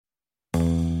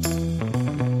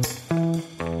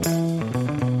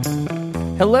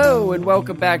Hello and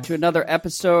welcome back to another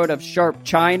episode of Sharp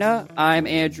China. I'm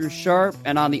Andrew Sharp,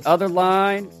 and on the other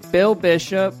line, Bill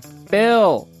Bishop.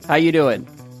 Bill, how you doing?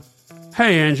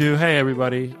 Hey, Andrew. Hey,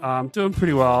 everybody. I'm doing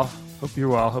pretty well. Hope you're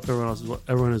well. Hope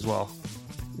everyone is well.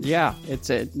 Yeah,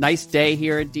 it's a nice day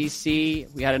here in D.C.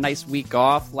 We had a nice week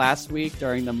off last week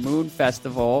during the Moon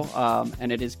Festival,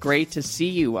 and it is great to see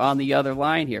you on the other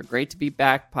line here. Great to be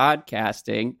back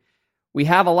podcasting. We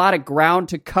have a lot of ground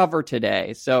to cover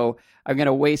today, so I'm going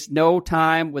to waste no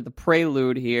time with the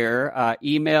prelude here.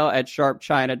 Email at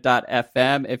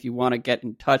sharpchina.fm if you want to get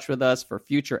in touch with us for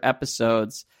future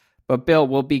episodes. But Bill,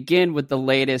 we'll begin with the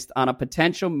latest on a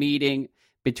potential meeting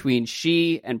between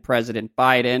Xi and President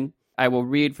Biden. I will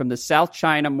read from the South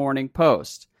China Morning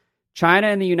Post. China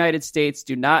and the United States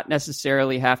do not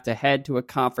necessarily have to head to a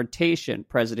confrontation,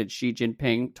 President Xi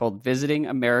Jinping told visiting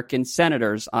American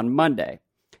senators on Monday.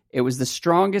 It was the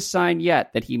strongest sign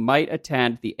yet that he might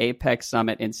attend the APEC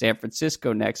summit in San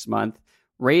Francisco next month,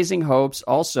 raising hopes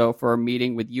also for a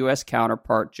meeting with U.S.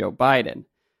 counterpart Joe Biden.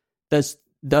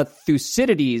 The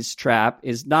Thucydides trap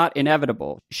is not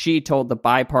inevitable, Xi told the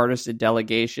bipartisan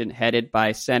delegation headed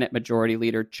by Senate Majority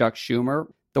Leader Chuck Schumer.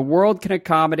 The world can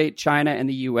accommodate China and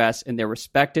the U.S. in their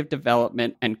respective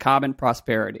development and common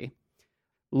prosperity.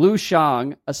 Lu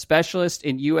Shang, a specialist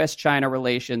in U.S.-China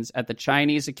relations at the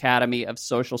Chinese Academy of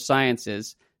Social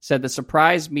Sciences, said the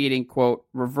surprise meeting, quote,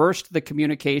 reversed the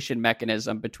communication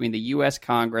mechanism between the U.S.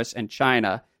 Congress and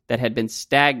China that had been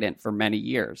stagnant for many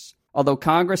years. Although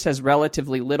Congress has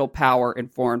relatively little power in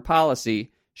foreign policy,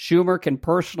 Schumer can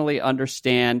personally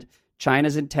understand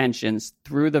China's intentions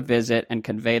through the visit and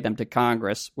convey them to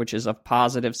Congress, which is of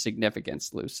positive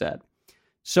significance, Lu said.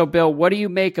 So, Bill, what do you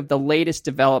make of the latest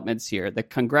developments here? The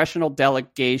congressional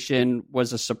delegation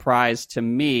was a surprise to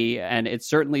me, and it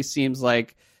certainly seems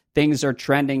like things are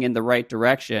trending in the right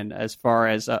direction as far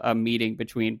as a meeting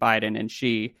between Biden and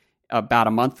Xi about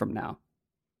a month from now.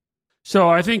 So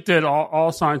I think that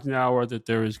all signs now are that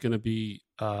there is going to be,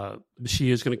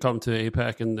 Xi is going to come to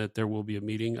APEC and that there will be a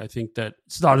meeting. I think that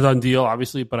it's not a done deal,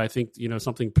 obviously, but I think,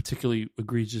 something particularly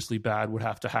egregiously bad would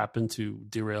have to happen to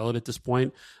derail it at this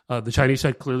point. The Chinese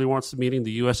side clearly wants the meeting.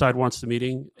 The U.S. side wants the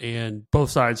meeting. And both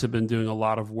sides have been doing a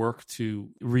lot of work to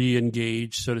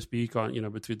re-engage, so to speak, on,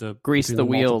 between the... Grease the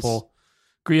wheels.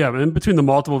 And between the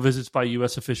multiple visits by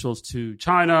U.S. officials to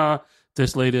China,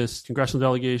 this latest congressional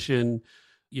delegation...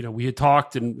 we had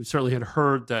talked and certainly had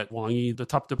heard that Wang Yi, the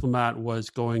top diplomat,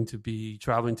 was going to be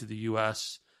traveling to the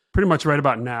U.S. pretty much right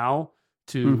about now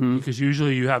because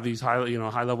usually you have these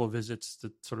high level visits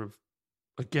to sort of,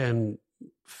 again,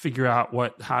 figure out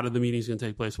how the meeting is going to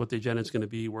take place, what the agenda is going to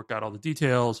be, work out all the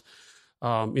details.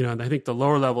 And I think the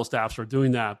lower level staffs are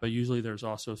doing that, but usually there's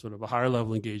also sort of a higher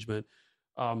level engagement.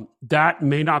 That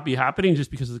may not be happening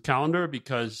just because of the calendar,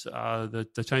 because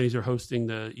the Chinese are hosting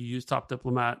the EU's top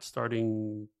diplomat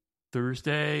starting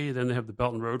Thursday. Then they have the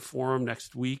Belt and Road Forum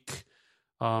next week.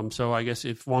 So I guess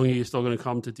if Wang Yi is still going to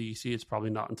come to DC, it's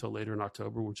probably not until later in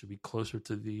October, which would be closer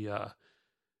to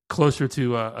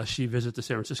a Xi visit to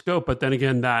San Francisco. But then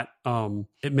again, that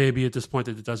it may be at this point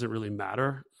that it doesn't really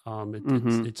matter.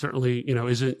 It certainly,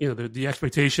 isn't, the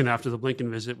expectation after the Blinken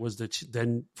visit was that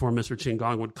then Foreign Minister Qin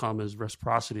Gang would come as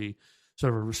reciprocity,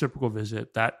 sort of a reciprocal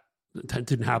visit. That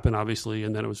didn't happen, obviously,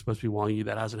 and then it was supposed to be Wang Yi.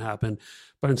 That hasn't happened.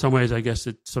 But in some ways, I guess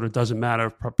it sort of doesn't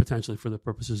matter potentially for the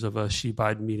purposes of a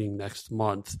Xi-Biden meeting next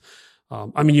month.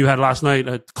 You had last night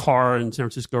a car in San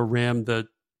Francisco rammed the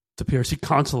PRC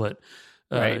consulate.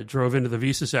 Right. Drove into the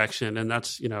visa section, and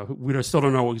that's, we still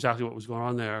don't know exactly what was going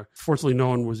on there. Fortunately, no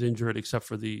one was injured except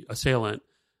for the assailant.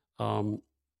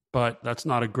 But that's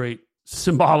not a great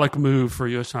symbolic move for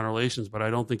U.S.-China relations, but I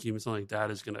don't think even something like that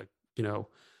is going to,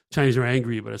 Chinese are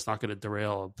angry, but it's not going to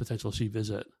derail a potential Xi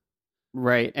visit.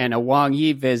 Right, and a Wang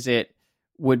Yi visit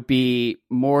would be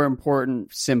more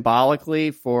important symbolically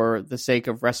for the sake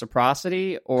of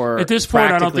reciprocity, or at this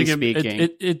point, I don't think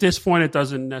at this point it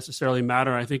doesn't necessarily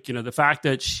matter. I think the fact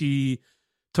that she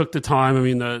took the time. I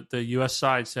mean, the U.S.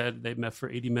 side said they met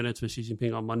for 80 minutes with Xi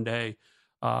Jinping on Monday.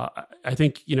 I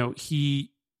think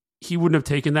he wouldn't have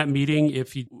taken that meeting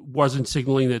if he wasn't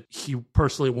signaling that he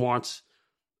personally wants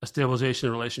a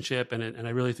stabilization relationship, and I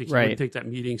really think he wouldn't take that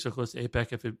meeting so close to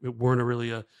APEC if it weren't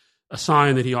really a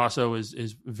sign that he also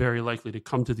is very likely to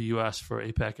come to the U.S. for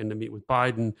APEC and to meet with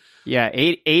Biden. Yeah,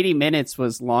 80 minutes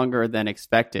was longer than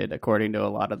expected, according to a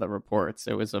lot of the reports.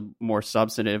 It was a more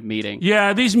substantive meeting.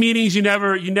 Yeah, these meetings, you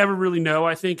never really know,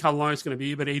 I think, how long it's going to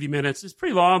be, but 80 minutes is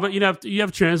pretty long. But you have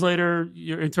a translator,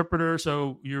 your interpreter,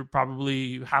 so you're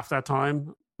probably half that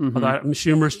time. Although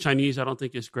Schumer's Chinese, I don't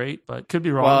think is great, but could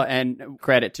be wrong. Well, and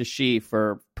credit to Xi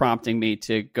for prompting me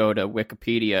to go to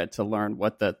Wikipedia to learn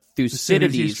what the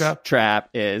Thucydides trap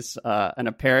is, an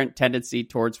apparent tendency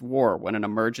towards war when an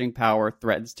emerging power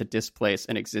threatens to displace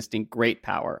an existing great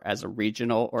power as a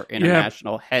regional or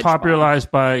international hedge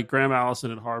popularized by Graham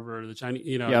Allison at Harvard. The Chinese,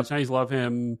 the Chinese love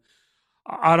him.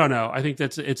 I don't know. I think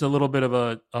it's a little bit of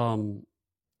a...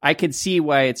 I can see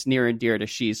why it's near and dear to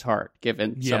Xi's heart,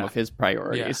 given some of his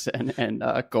priorities and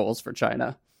goals for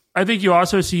China. I think you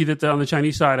also see that on the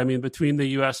Chinese side, I mean, between the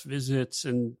U.S. visits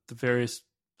and the various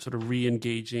sort of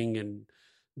re-engaging and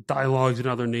dialogues and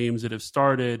other names that have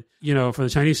started, for the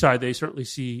Chinese side, they certainly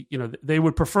see, they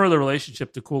would prefer the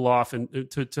relationship to cool off and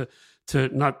to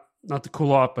not to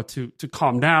cool off, but to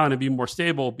calm down and be more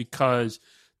stable, because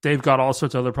they've got all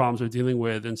sorts of other problems they're dealing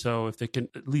with. And so if they can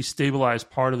at least stabilize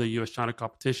part of the U.S.-China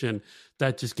competition,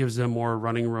 that just gives them more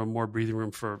running room, more breathing room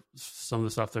for some of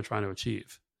the stuff they're trying to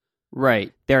achieve.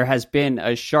 Right. There has been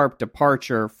a sharp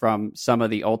departure from some of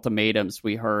the ultimatums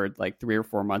we heard like 3 or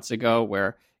 4 months ago,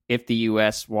 where if the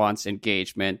U.S. wants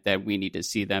engagement, then we need to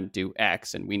see them do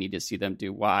X and we need to see them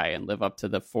do Y and live up to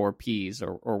the 4 Ps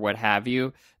or what have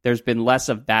you. There's been less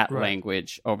of that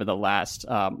language over the last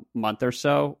month or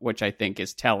so, which I think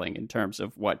is telling in terms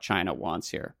of what China wants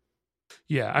here.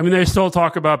 Yeah, I mean, they still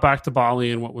talk about back to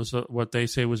Bali and what they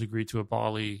say was agreed to at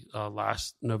Bali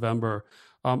last November.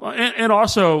 And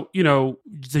also, the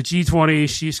G20,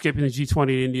 she's skipping the G20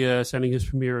 in India, sending his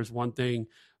premier is one thing.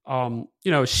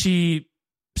 She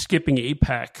skipping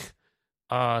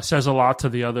APEC says a lot to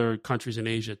the other countries in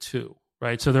Asia too,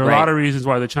 right? So there are a lot of reasons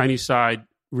why the Chinese side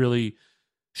really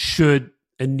should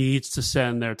and needs to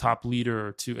send their top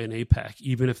leader to an APEC,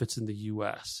 even if it's in the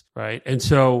U.S., right? And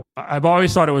so I've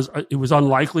always thought it was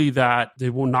unlikely that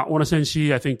they will not want to send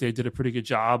Xi. I think they did a pretty good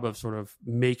job of sort of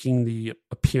making the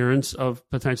appearance of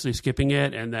potentially skipping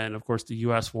it. And then, of course, the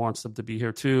U.S. wants them to be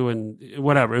here too, and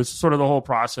whatever. It's sort of the whole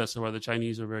process of where the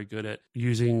Chinese are very good at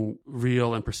using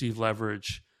real and perceived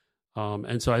leverage.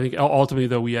 And so I think ultimately,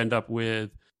 though,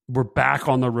 we're back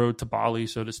on the road to Bali,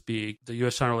 so to speak. The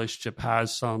U.S.-China relationship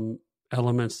has some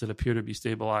elements that appear to be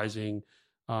stabilizing,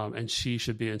 and Xi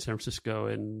should be in San Francisco.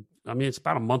 And I mean, it's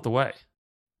about a month away.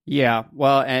 Yeah.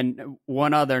 Well, and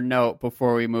one other note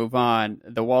before we move on,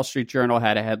 the Wall Street Journal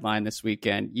had a headline this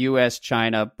weekend: U.S.,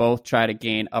 China both try to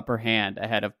gain upper hand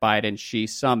ahead of Biden-Xi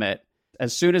summit.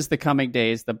 As soon as the coming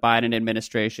days, the Biden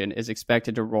administration is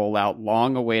expected to roll out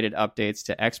long-awaited updates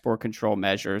to export control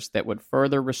measures that would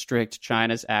further restrict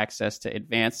China's access to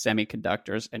advanced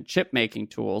semiconductors and chip-making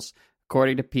tools,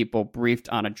 according to people briefed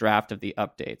on a draft of the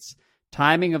updates.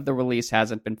 Timing of the release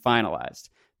hasn't been finalized.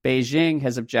 Beijing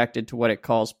has objected to what it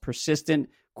calls persistent,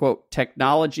 quote,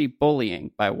 technology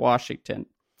bullying by Washington.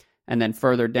 And then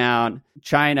further down,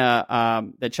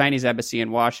 China, the Chinese embassy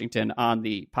in Washington on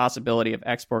the possibility of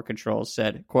export controls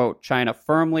said, quote, China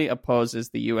firmly opposes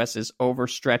the U.S.'s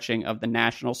overstretching of the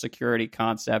national security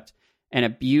concept and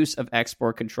abuse of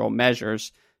export control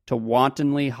measures to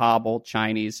wantonly hobble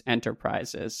Chinese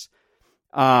enterprises.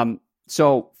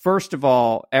 So first of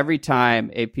all, every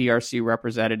time a PRC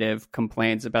representative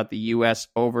complains about the U.S.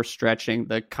 overstretching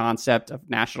the concept of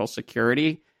national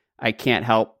security, I can't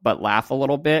help but laugh a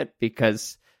little bit,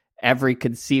 because every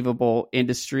conceivable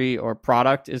industry or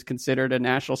product is considered a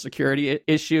national security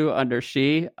issue under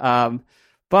Xi.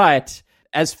 But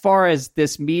as far as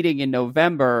this meeting in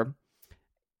November,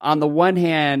 on the one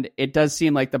hand, it does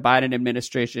seem like the Biden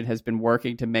administration has been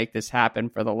working to make this happen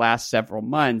for the last several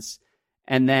months.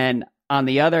 And then on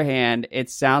the other hand, it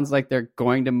sounds like they're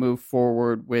going to move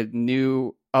forward with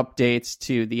new updates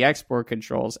to the export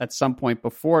controls at some point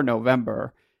before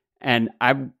November. And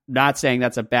I'm not saying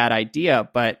that's a bad idea,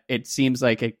 but it seems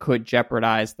like it could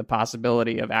jeopardize the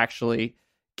possibility of actually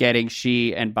getting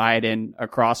Xi and Biden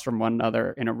across from one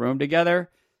another in a room together.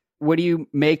 What do you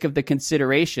make of the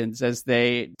considerations as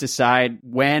they decide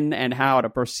when and how to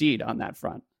proceed on that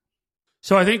front?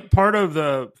 So I think part of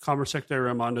the Commerce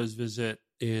Secretary Raimondo's visit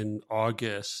in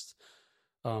August,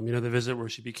 the visit where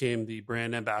she became the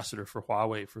brand ambassador for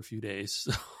Huawei for a few days.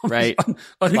 Right.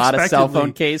 A lot of cell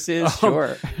phone cases.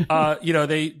 Sure.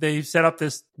 They set up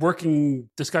this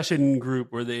working discussion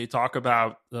group where they talk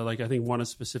about, I think one is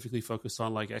specifically focused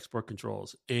on export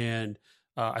controls. And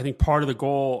I think part of the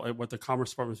goal, what the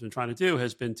Commerce Department has been trying to do,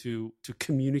 has been to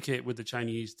communicate with the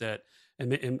Chinese that,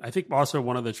 and I think also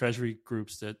one of the Treasury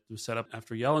groups that was set up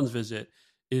after Yellen's visit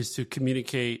is to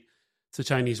communicate to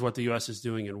Chinese what the U.S. is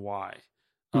doing and why.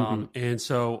 And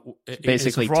so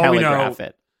basically telegraph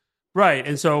it. Right.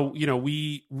 And so,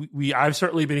 I've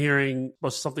certainly been hearing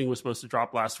something was supposed to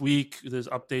drop last week. There's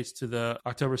updates to the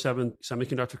October 7th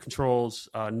semiconductor controls.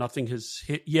 Nothing has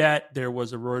hit yet. There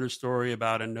was a Reuters story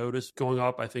about a notice going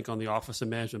up, I think, on the Office of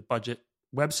Management Budget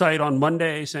website on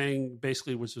Monday saying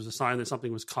basically, which was a sign that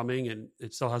something was coming, and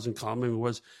it still hasn't come.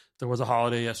 There was a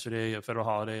holiday yesterday, a federal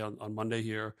holiday on Monday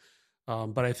here.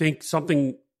 But I think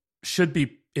something should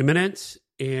be imminent.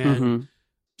 And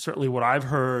certainly what I've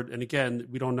heard, and again,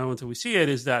 we don't know until we see it,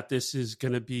 is that this is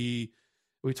going to be,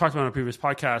 we talked about on a previous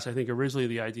podcast, I think originally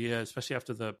the idea, especially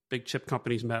after the big chip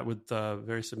companies met with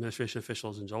various administration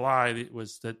officials in July,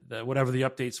 was that whatever the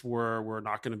updates were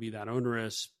not going to be that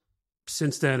onerous.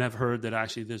 Since then, I've heard that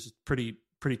actually this is pretty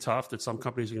tough, that some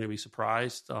companies are going to be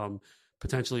surprised,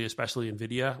 potentially, especially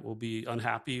NVIDIA will be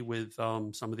unhappy with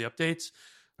some of the updates.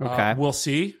 Okay. We'll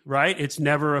see, right? It's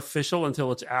never official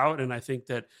until it's out, and I think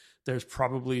that there's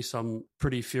probably some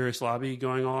pretty furious lobby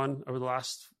going on over the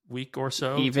last week or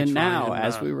so. Even now,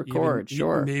 as we record,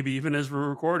 sure. Maybe even as we're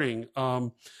recording.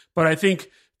 But I think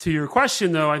to your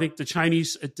question, though, I think the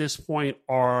Chinese at this point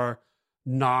are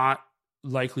not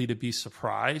likely to be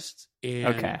surprised.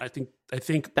 And okay. I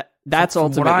think that's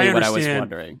ultimately what I was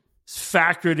wondering.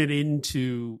 Factored it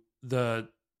into the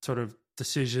sort of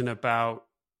decision about,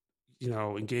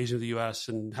 engaging with the U.S.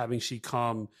 and having Xi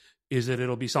come, is that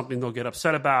it'll be something they'll get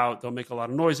upset about, they'll make a lot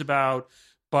of noise about,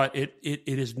 but it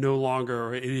is no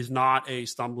longer, it is not a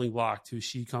stumbling block to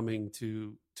Xi coming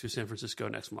to San Francisco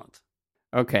next month.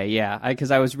 Okay, yeah,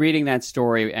 because I was reading that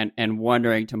story and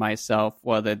wondering to myself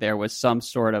whether there was some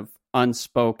sort of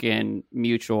unspoken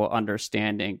mutual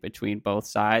understanding between both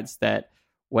sides that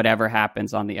whatever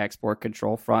happens on the export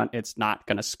control front, it's not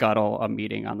going to scuttle a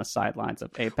meeting on the sidelines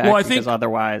of APEC, because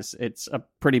otherwise it's a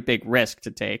pretty big risk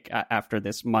to take after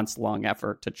this months-long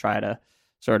effort to try to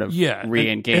sort of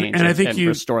re-engage and I think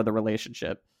restore the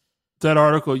relationship. That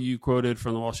article you quoted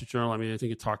from the Wall Street Journal, I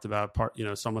think it talked about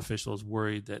some officials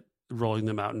worried that rolling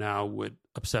them out now would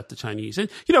upset the Chinese. And,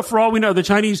 for all we know, the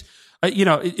Chinese,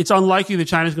 it's unlikely the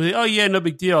China's going to say, oh, yeah, no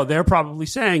big deal. They're probably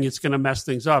saying it's going to mess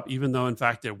things up, even though, in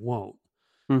fact, it won't.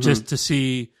 Just to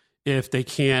see if they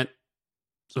can't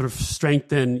sort of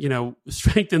strengthen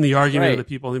the argument of the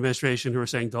people in the administration who are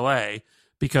saying delay,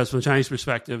 because from the Chinese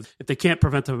perspective, if they can't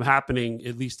prevent them from happening,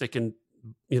 at least they can,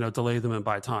 delay them and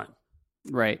buy time.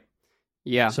 Right.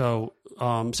 Yeah. So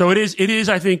it is,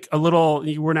 I think, a little,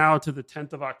 we're now to the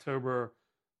 10th of October.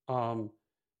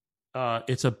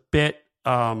 It's a bit,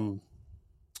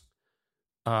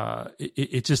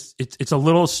 it's a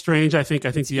little strange. I think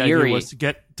the idea was to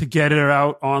get it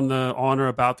out on or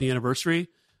about the anniversary.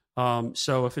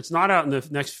 So if it's not out in the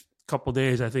next couple of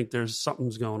days, I think there's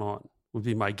something's going on, would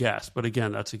be my guess. But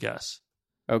again, that's a guess.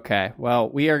 Okay. Well,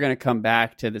 we are going to come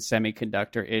back to the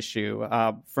semiconductor issue.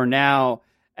 For now,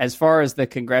 as far as the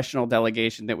congressional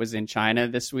delegation that was in China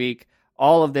this week,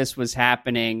 all of this was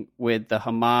happening with the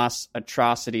Hamas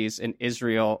atrocities in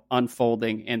Israel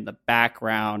unfolding in the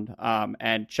background.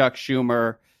 And Chuck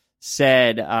Schumer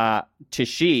said to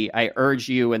Xi, I urge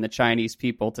you and the Chinese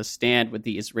people to stand with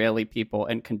the Israeli people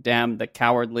and condemn the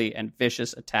cowardly and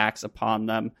vicious attacks upon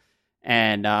them.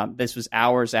 And this was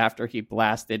hours after he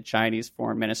blasted Chinese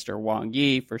Foreign Minister Wang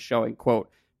Yi for showing,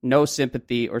 quote, no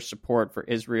sympathy or support for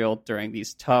Israel during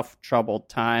these tough, troubled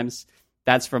times.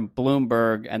 That's from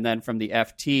Bloomberg. And then from the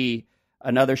FT,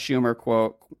 another Schumer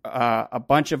quote, a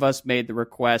bunch of us made the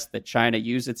request that China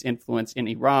use its influence in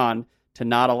Iran to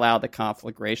not allow the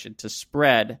conflagration to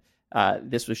spread.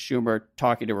 This was Schumer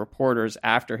talking to reporters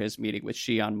after his meeting with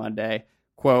Xi on Monday.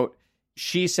 Quote,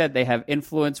 Xi said they have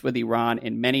influence with Iran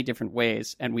in many different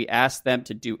ways, and we asked them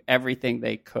to do everything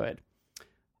they could.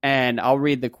 And I'll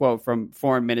read the quote from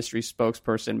Foreign Ministry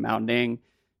spokesperson Mao Ning.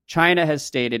 China has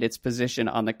stated its position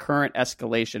on the current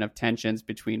escalation of tensions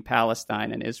between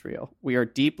Palestine and Israel. We are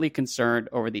deeply concerned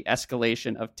over the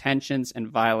escalation of tensions and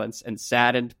violence and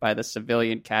saddened by the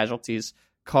civilian casualties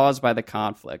caused by the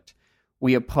conflict.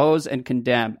 We oppose and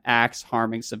condemn acts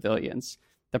harming civilians.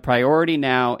 The priority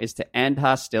now is to end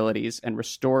hostilities and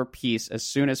restore peace as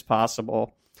soon as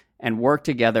possible and work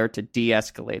together to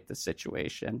de-escalate the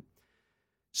situation.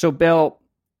 So, Bill,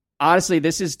 honestly,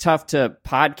 this is tough to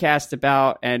podcast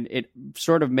about, and it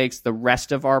sort of makes the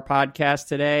rest of our podcast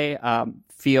today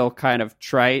feel kind of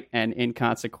trite and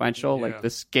inconsequential, like the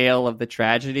scale of the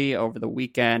tragedy over the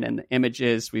weekend and the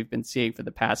images we've been seeing for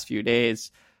the past few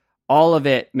days. All of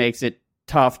it makes it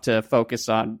tough to focus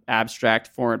on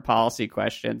abstract foreign policy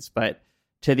questions, but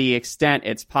to the extent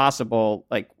it's possible,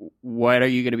 like, what are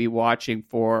you going to be watching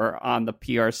for on the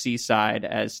PRC side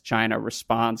as China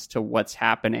responds to what's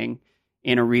happening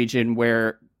in a region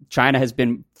where China has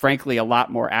been, frankly, a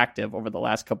lot more active over the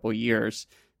last couple of years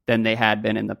than they had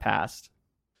been in the past.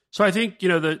 So I think,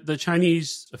 the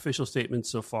Chinese official statements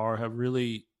so far have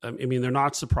really, they're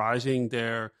not surprising.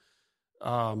 They're,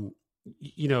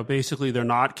 basically they're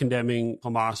not condemning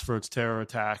Hamas for its terror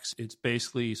attacks. It's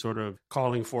basically sort of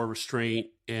calling for restraint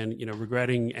and,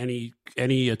 regretting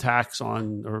any attacks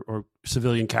on or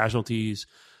civilian casualties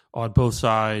on both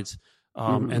sides.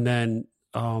 And then,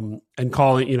 and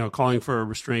calling for a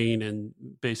restraint and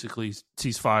basically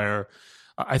ceasefire.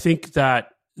 I think that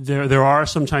there are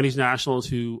some Chinese nationals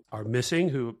who are missing,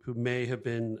 who may have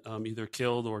been either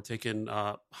killed or taken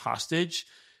hostage.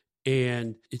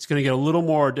 And it's going to get a little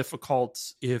more difficult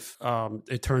if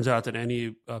it turns out that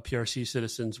any PRC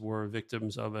citizens were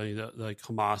victims of any of the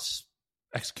Hamas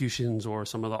executions or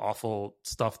some of the awful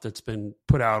stuff that's been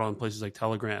put out on places like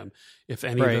Telegram. If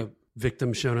any of the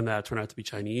victims shown in that turn out to be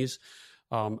Chinese,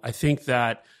 I think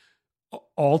that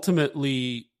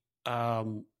ultimately,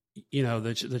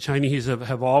 the Chinese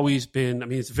have always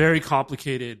been, it's very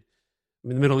complicated.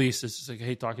 The Middle East is I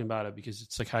hate talking about it because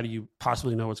it's like, how do you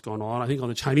possibly know what's going on? I think on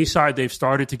the Chinese side, they've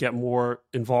started to get more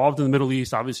involved in the Middle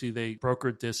East. Obviously, they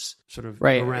brokered this sort of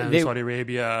Iran, Saudi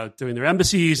Arabia doing their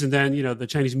embassies. And then, the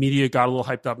Chinese media got a little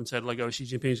hyped up and said, like, oh, Xi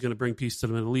Jinping is going to bring peace to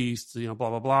the Middle East, blah,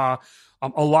 blah, blah.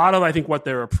 A lot of, I think, what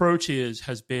their approach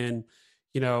has been,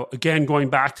 again,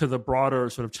 going back to the broader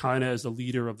sort of China as the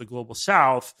leader of the global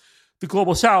South,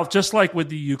 just like with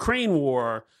the Ukraine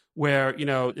war, where,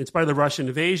 in spite of the Russian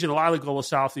invasion, a lot of the global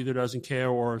South either doesn't care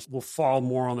or will fall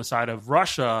more on the side of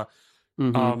Russia.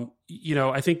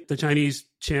 I think the Chinese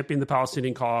champion the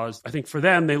Palestinian cause. I think for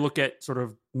them, they look at sort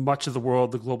of much of the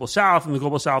world, the global South, and the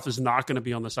global South is not going to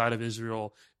be on the side of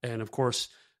Israel. And of course,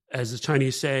 as the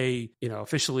Chinese say,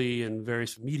 officially in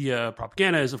various media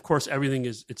propaganda is, of course,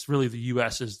 it's really the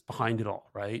U.S. is behind it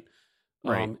all, right?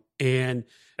 Right. And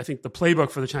I think the playbook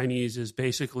for the Chinese is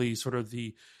basically sort of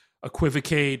the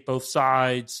equivocate both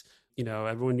sides.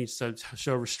 Everyone needs to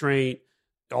show restraint.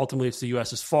 Ultimately, it's the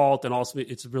U.S.'s fault. And also,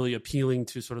 it's really appealing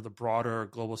to sort of the broader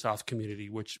global South community,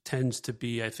 which tends to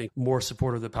be, I think, more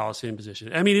supportive of the Palestinian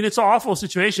position. And it's an awful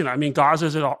situation. Gaza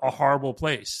is a horrible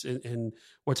place. And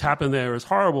what's happened there is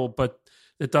horrible, but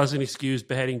it doesn't excuse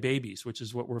beheading babies, which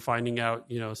is what we're finding out,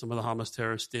 some of the Hamas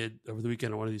terrorists did over the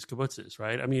weekend on one of these kibbutzes,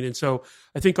 right? And so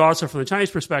I think also from the Chinese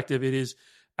perspective, it is,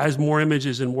 as more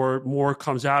images and more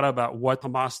comes out about what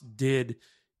Hamas did,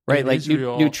 right? Like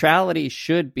Israel, neutrality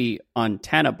should be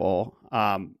untenable.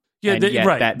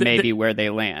 That may be where they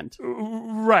land.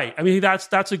 Right.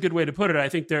 That's a good way to put it. I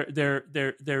think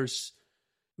there's,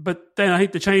 but then I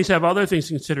think the Chinese have other things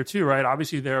to consider too, right?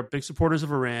 Obviously, they're big supporters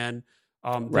of Iran.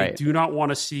 They do not want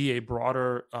to see a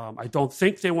broader. I don't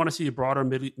think they want to see a broader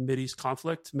Middle East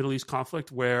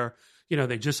conflict where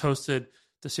they just hosted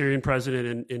the Syrian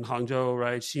president in Hangzhou,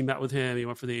 right? She met with him. He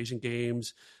went for the Asian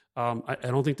Games. I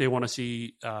don't think they want to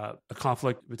see a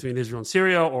conflict between Israel and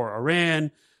Syria or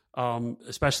Iran,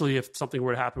 especially if something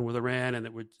were to happen with Iran and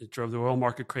it drove the oil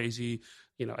market crazy.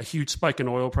 A huge spike in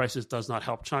oil prices does not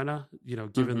help China,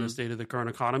 given the state of the current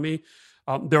economy.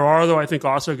 There are, though, I think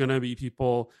also going to be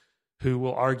people who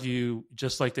will argue,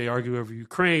 just like they argue over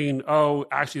Ukraine,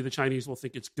 actually the Chinese will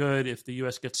think it's good if the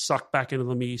U.S. gets sucked back into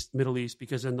the Middle East,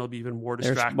 because then they'll be even more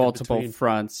distracted. There's multiple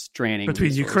fronts draining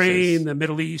between resources. Ukraine, the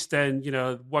Middle East, and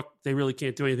what they really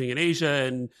can't do anything in Asia,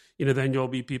 and then you'll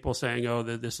be people saying,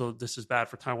 that this is bad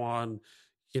for Taiwan,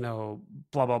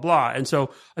 blah blah blah. And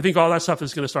so I think all that stuff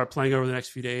is going to start playing over the next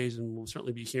few days, and we'll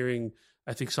certainly be hearing,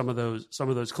 I think, some of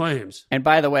those claims. And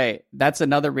by the way, that's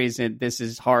another reason this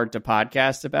is hard to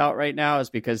podcast about right now, is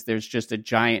because there's just a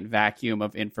giant vacuum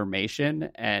of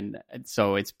information. And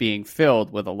so it's being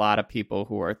filled with a lot of people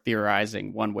who are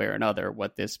theorizing one way or another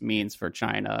what this means for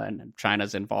China and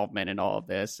China's involvement in all of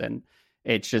this. And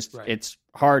it's just, It's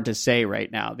hard to say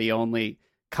right now. The only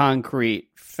concrete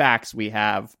facts we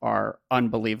have are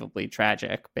unbelievably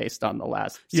tragic based on the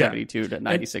last 72 to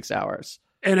 96 hours.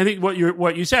 And I think what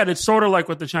you said, it's sort of like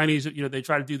what the Chinese, they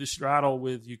try to do the straddle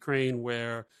with Ukraine,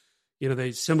 where,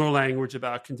 they similar language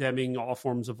about condemning all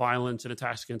forms of violence and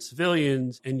attacks against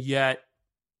civilians. And yet,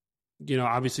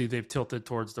 obviously they've tilted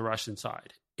towards the Russian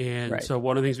side. And so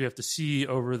one of the things we have to see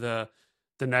over the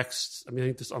next, I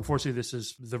think unfortunately, this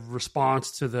is the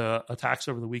response to the attacks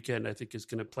over the weekend, I think is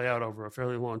going to play out over a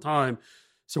fairly long time.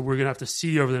 So we're going to have to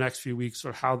see over the next few weeks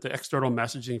sort of how the external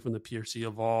messaging from the PRC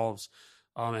evolves.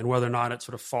 And whether or not it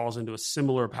sort of falls into a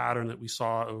similar pattern that we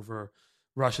saw over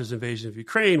Russia's invasion of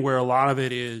Ukraine, where a lot of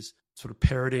it is sort of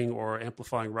parroting or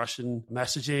amplifying Russian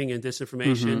messaging and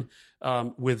disinformation,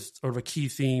 with sort of a key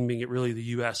theme being really the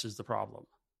U.S. is the problem.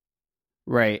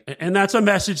 Right. And that's a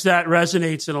message that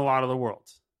resonates in a lot of the world.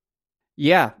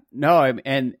 Yeah, no,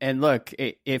 and look,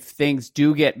 if things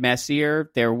do get messier,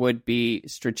 there would be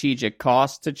strategic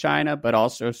costs to China, but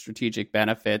also strategic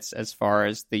benefits as far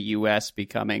as the U.S.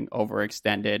 becoming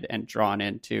overextended and drawn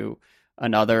into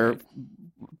another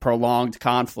prolonged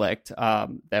conflict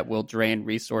that will drain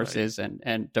resources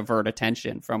and divert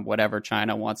attention from whatever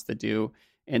China wants to do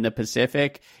in the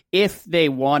Pacific. If they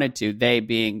wanted to, they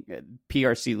being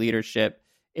PRC leadership,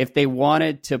 if they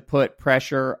wanted to put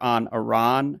pressure on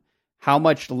Iran, how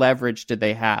much leverage did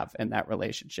they have in that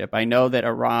relationship? I know that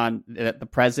that the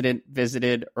president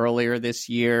visited earlier this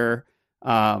year,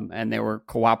 and there were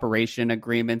cooperation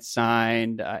agreements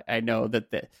signed. I know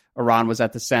that Iran was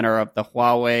at the center of the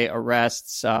Huawei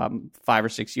arrests 5 or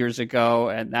 6 years ago,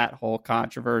 and that whole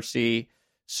controversy.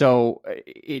 So,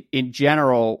 in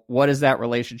general, what does that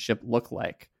relationship look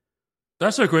like?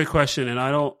 That's a great question, and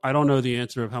I don't know the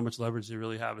answer of how much leverage they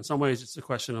really have. In some ways, it's a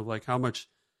question of like how much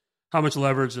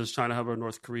leverage does China have over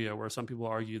North Korea, where some people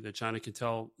argue that China can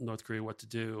tell North Korea what to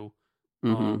do.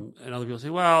 And other people say,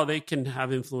 well, they can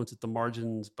have influence at the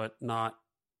margins, but not.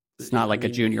 It's not like a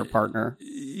junior partner.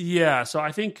 Yeah. So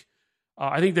I think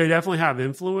they definitely have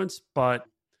influence, but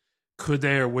could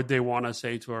they or would they want to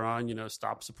say to Iran,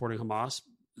 stop supporting Hamas?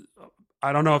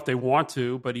 I don't know if they want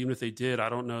to, but even if they did, I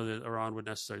don't know that Iran would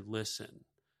necessarily listen.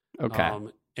 Okay.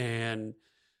 And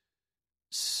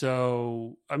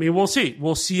so, I mean, we'll see.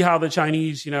 We'll see how the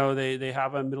Chinese, they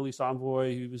have a Middle East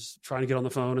envoy who was trying to get on the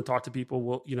phone and talk to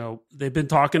people. They've been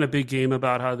talking a big game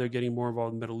about how they're getting more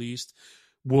involved in the Middle East.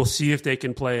 We'll see if they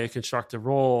can play a constructive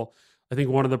role. I think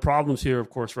one of the problems here, of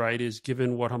course, right, is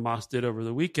given what Hamas did over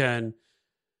the weekend.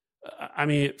 I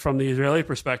mean, from the Israeli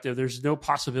perspective, there's no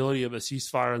possibility of a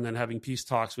ceasefire and then having peace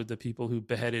talks with the people who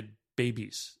beheaded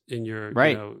babies in your,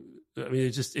 right. I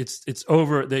mean, it's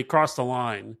over. They crossed the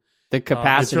line. The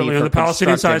capacity for on the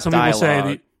Palestinian side, some dialogue.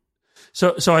 people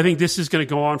say so I think this is going to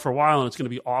go on for a while and it's going to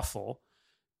be awful.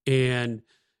 And,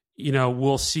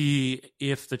 we'll see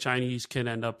if the Chinese can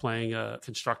end up playing a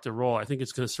constructive role. I think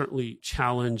it's going to certainly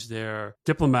challenge their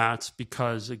diplomats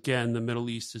because, again, the Middle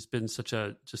East has been such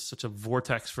a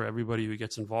vortex for everybody who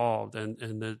gets involved. And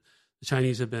the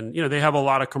Chinese have been, they have a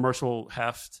lot of commercial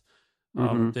heft.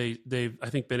 They've, I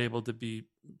think, been able to be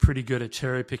pretty good at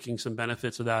cherry picking some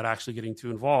benefits without actually getting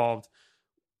too involved.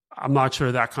 I'm not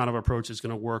sure that kind of approach is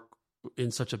going to work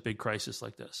in such a big crisis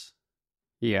like this.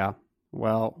 Yeah,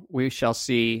 well, we shall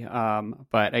see.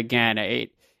 But again,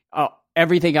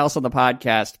 everything else on the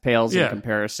podcast pales in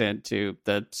comparison to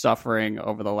the suffering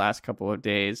over the last couple of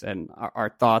days. And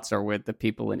our thoughts are with the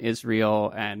people in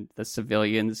Israel and the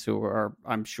civilians who are,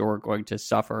 I'm sure, going to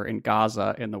suffer in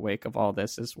Gaza in the wake of all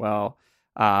this as well.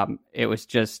 It was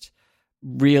just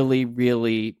really,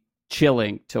 really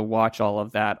chilling to watch all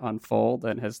of that unfold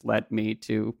and has led me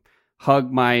to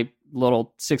hug my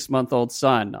little 6-month-old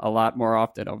son a lot more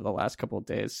often over the last couple of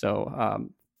days. So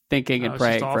thinking and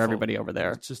praying for everybody over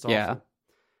there. It's just awful.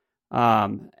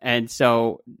 And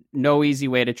so no easy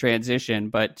way to transition,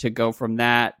 but to go from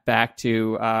that back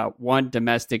to one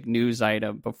domestic news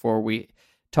item before we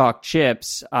talk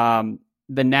chips.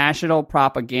 The National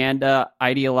Propaganda,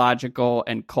 Ideological,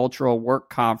 and Cultural Work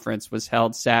Conference was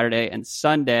held Saturday and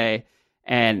Sunday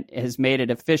and has made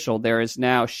it official. There is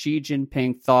now Xi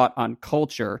Jinping Thought on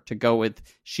Culture to go with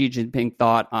Xi Jinping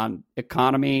Thought on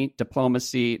Economy,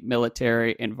 Diplomacy,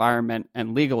 Military, Environment,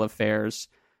 and Legal Affairs.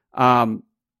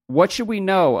 What should we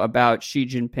know about Xi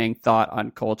Jinping Thought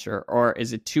on Culture, or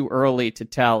is it too early to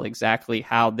tell exactly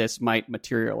how this might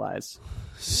materialize?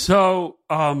 So,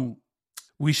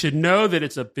 we should know that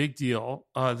it's a big deal.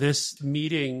 This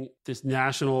meeting, this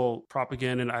National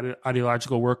Propaganda and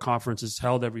Ideological Work Conference, is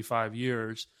held every 5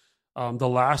 years. The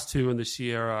last two in the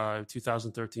Sierra,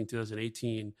 2013,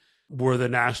 2018, were the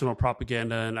National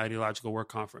Propaganda and Ideological Work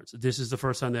Conference. This is the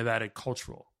first time they've added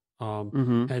cultural.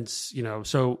 And,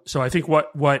 so I think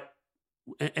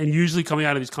and usually coming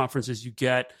out of these conferences, you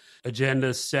get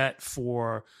agendas set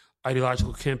for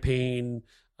ideological campaign,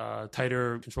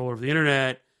 tighter control over the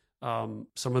internet,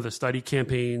 some of the study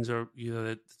campaigns or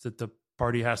that the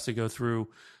party has to go through.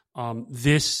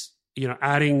 This,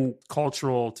 adding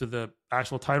cultural to the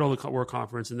actual title of the work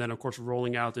conference, and then of course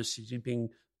rolling out this Xi Jinping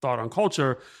Thought on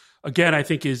Culture, again, I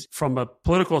think is from a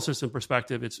political system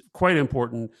perspective, it's quite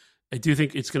important. I do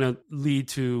think it's going to lead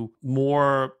to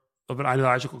more of an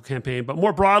ideological campaign, but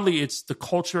more broadly, it's the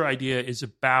culture idea is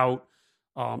about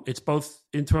it's both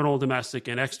internal, domestic,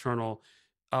 and external.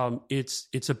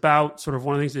 It's about sort of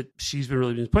one of the things that she's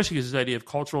been pushing is this idea of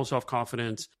cultural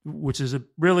self-confidence, which is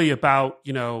really about,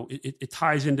 it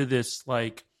ties into this,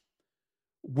 like,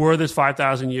 we're this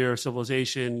 5,000 year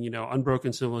civilization,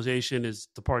 unbroken civilization is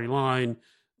the party line.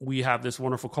 we have this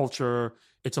wonderful culture.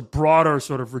 It's a broader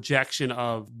sort of rejection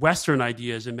of Western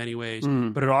ideas in many ways,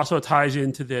 but it also ties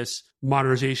into this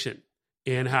modernization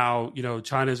and how,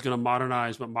 China is going to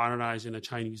modernize, but modernize in a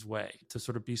Chinese way, to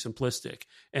sort of be simplistic.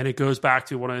 And it goes back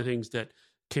to one of the things that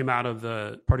came out of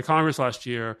the Party Congress last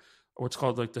year, what's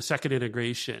called like the second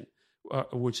integration,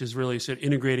 which is really sort of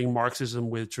integrating Marxism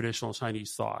with traditional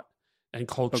Chinese thought and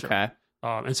culture. Okay.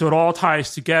 And so it all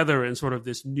ties together in sort of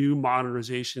this new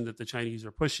modernization that the Chinese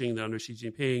are pushing under Xi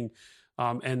Jinping.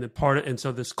 And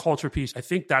so this culture piece, I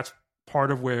think that's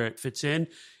part of where it fits in.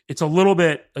 It's a little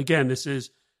bit, again,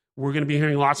 we're going to be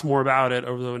hearing lots more about it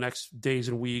over the next days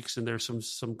and weeks. And there's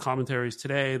some commentaries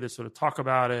today that sort of talk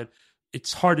about it.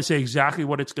 It's hard to say exactly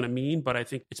what it's going to mean, but I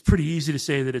think it's pretty easy to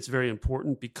say that it's very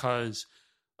important because,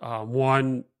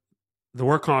 one, the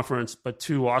work conference, but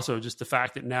two, also just the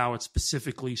fact that now it's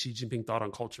specifically Xi Jinping thought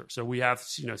on culture. So we have,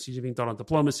 Xi Jinping thought on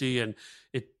diplomacy, and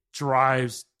it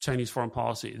drives Chinese foreign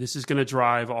policy. This is going to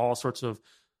drive all sorts of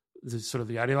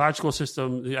the ideological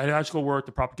system, the ideological work,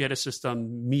 the propaganda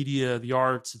system, media, the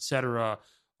arts, etc.,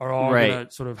 are all going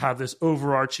to sort of have this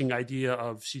overarching idea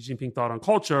of Xi Jinping thought on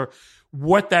culture.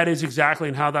 What that is exactly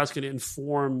and how that's going to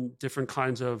inform different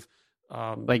kinds of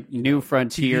like new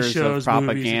frontiers TV shows, of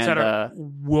movies, et propaganda. cetera,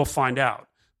 we'll find out.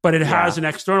 But it has an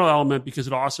external element because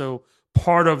it also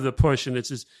part of the push, and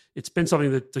it's been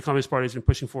something that the Communist Party has been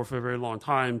pushing for a very long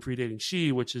time, predating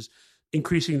Xi, which is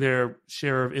increasing their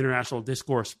share of international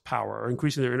discourse power, or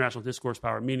increasing their international discourse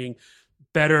power, meaning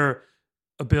better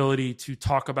ability to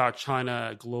talk about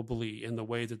China globally in the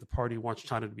way that the party wants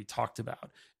China to be talked about.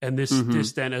 And this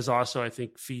then is also, I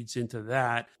think, feeds into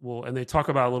that. Well, and they talk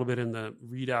about a little bit in the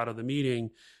readout of the meeting,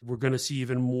 we're going to see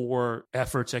even more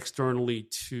efforts externally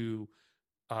to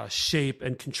shape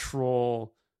and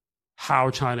control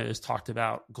how China is talked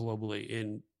about globally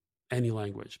in any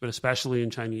language, but especially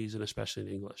in Chinese and especially in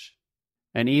English.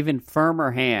 An even firmer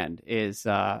hand is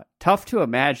tough to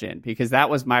imagine, because that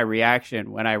was my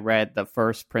reaction when I read the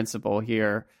first principle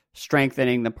here,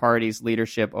 strengthening the party's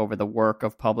leadership over the work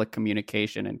of public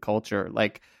communication and culture.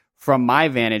 Like, from my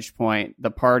vantage point,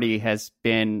 the party has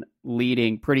been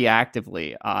leading pretty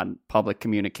actively on public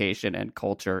communication and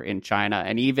culture in China,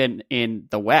 and even in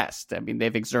the West. I mean,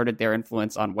 they've exerted their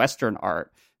influence on Western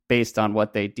art based on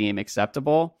what they deem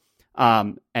acceptable.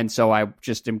 And so I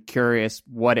just am curious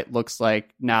what it looks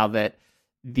like now that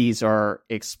these are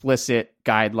explicit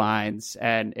guidelines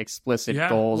and explicit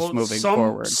goals moving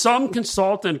forward. Some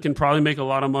consultant can probably make a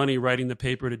lot of money writing the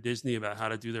paper to Disney about how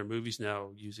to do their movies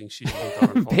now using Xi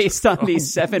Jinping based on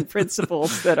these 7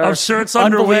 principles that are I'm sure it's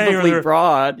underway, unbelievably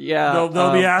broad. Yeah,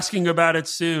 they'll be asking about it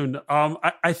soon.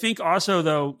 I think also,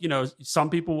 though,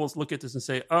 some people will look at this and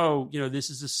say,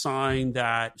 this is a sign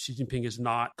that Xi Jinping is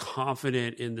not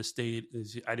confident in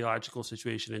the ideological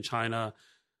situation in China.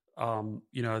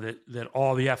 That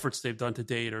all the efforts they've done to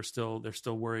date they're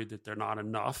still worried that they're not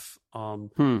enough.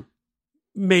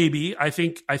 Maybe I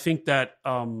think that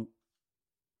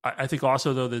I think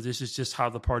also, though, that this is just how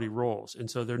the party rolls, and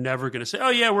so they're never going to say, "Oh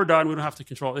yeah, we're done. We don't have to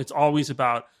control." It's always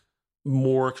about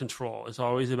more control. It's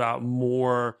always about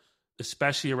more,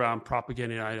 especially around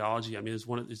propaganda and ideology. I mean,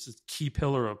 it's a key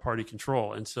pillar of party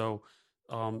control, and so.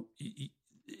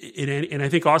 And I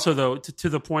think also, though, to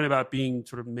the point about being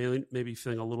sort of maybe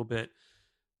feeling a little bit,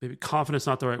 maybe confidence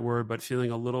not the right word, but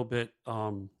feeling a little bit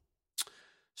sort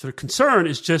of concerned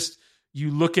is just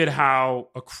you look at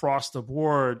how across the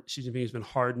board Xi Jinping has been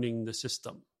hardening the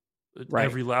system at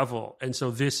every level. And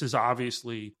so this is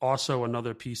obviously also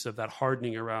another piece of that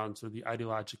hardening around sort of the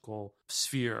ideological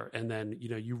sphere. And then,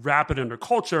 you wrap it under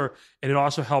culture, and it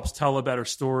also helps tell a better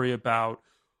story about,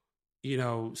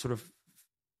 sort of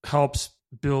helps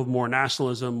build more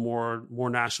nationalism, more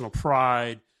national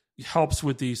pride. It helps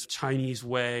with these Chinese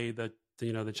way, the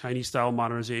Chinese style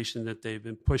modernization that they've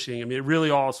been pushing. I mean, it really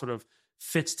all sort of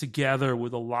fits together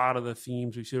with a lot of the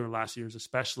themes we've seen over the last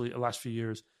few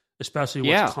years, especially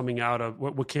what's coming out of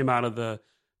what came out of the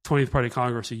 20th Party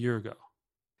Congress a year ago.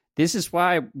 This is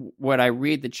why when I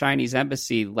read the Chinese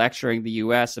embassy lecturing the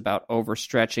U.S. about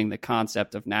overstretching the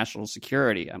concept of national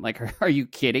security, I'm like, are you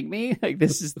kidding me? Like,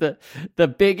 this is the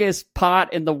biggest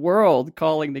pot in the world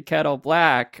calling the kettle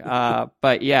black.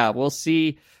 But yeah, we'll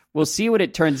see what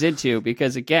it turns into,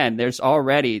 because again, there's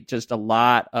already just a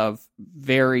lot of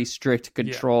very strict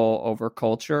control over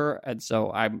culture. And so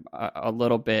I'm a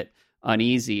little bit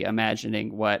uneasy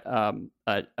imagining what an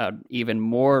even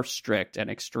more strict and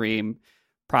extreme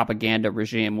propaganda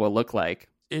regime will look like.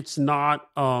 It's not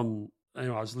I'll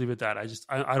just leave it at that.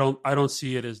 I don't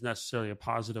see it as necessarily a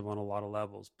positive on a lot of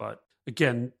levels, but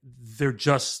again, they're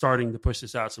just starting to push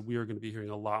this out. So we are going to be hearing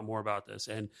a lot more about this.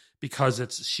 And because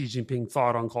it's Xi Jinping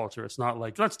thought on culture, it's not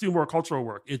like, let's do more cultural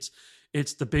work. It's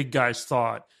the big guy's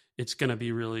thought. It's going to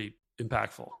be really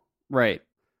impactful. Right.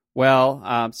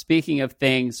 Well, speaking of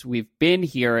things we've been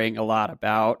hearing a lot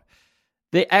about,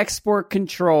 the export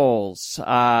controls.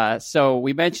 So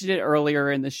we mentioned it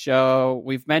earlier in the show.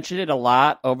 We've mentioned it a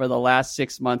lot over the last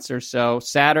 6 months or so.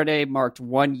 Saturday marked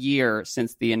 1 year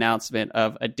since the announcement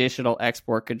of additional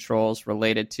export controls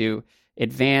related to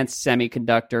advanced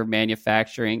semiconductor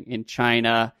manufacturing in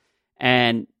China.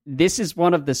 And this is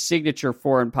one of the signature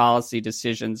foreign policy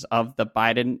decisions of the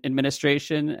Biden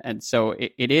administration. And so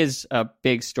it is a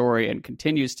big story and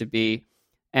continues to be.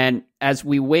 And as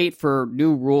we wait for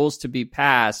new rules to be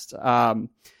passed, I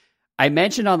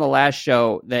mentioned on the last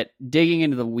show that digging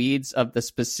into the weeds of the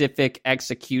specific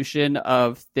execution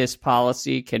of this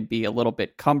policy can be a little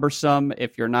bit cumbersome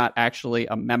if you're not actually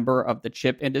a member of the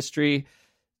chip industry.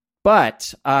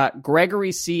 But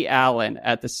Gregory C. Allen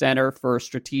at the Center for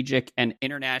Strategic and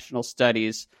International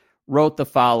Studies wrote the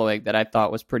following that I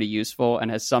thought was pretty useful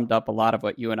and has summed up a lot of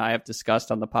what you and I have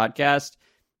discussed on the podcast.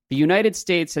 The United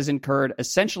States has incurred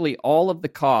essentially all of the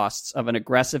costs of an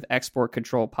aggressive export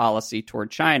control policy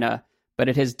toward China, but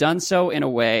it has done so in a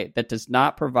way that does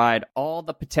not provide all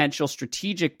the potential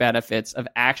strategic benefits of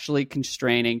actually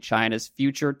constraining China's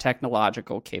future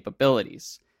technological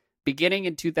capabilities. Beginning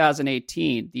in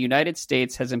 2018, the United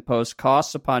States has imposed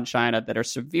costs upon China that are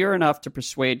severe enough to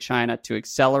persuade China to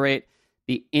accelerate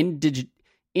the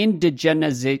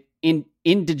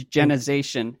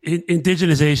indigenization.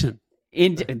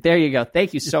 There you go.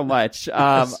 Thank you so much.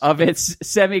 Of its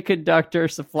semiconductor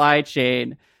supply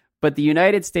chain. But the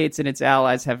United States and its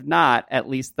allies have not, at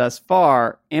least thus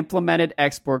far, implemented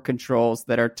export controls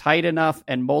that are tight enough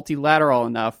and multilateral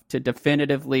enough to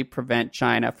definitively prevent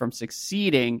China from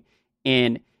succeeding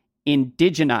in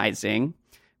indigenizing.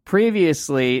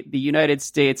 Previously, the United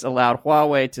States allowed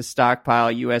Huawei to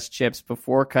stockpile U.S. chips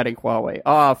before cutting Huawei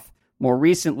off. More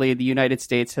recently, the United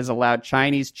States has allowed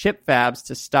Chinese chip fabs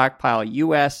to stockpile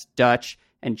U.S., Dutch,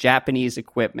 and Japanese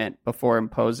equipment before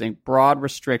imposing broad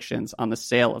restrictions on the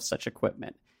sale of such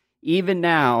equipment. Even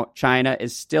now, China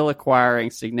is still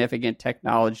acquiring significant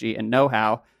technology and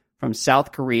know-how from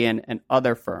South Korean and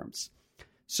other firms.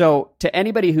 So to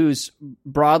anybody who's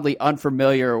broadly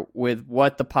unfamiliar with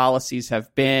what the policies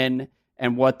have been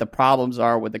and what the problems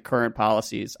are with the current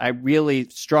policies, I really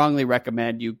strongly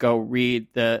recommend you go read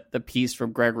the piece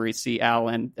from Gregory C.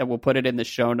 Allen, and we'll put it in the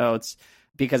show notes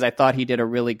because I thought he did a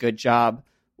really good job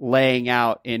laying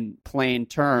out in plain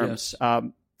terms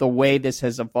the way this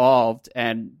has evolved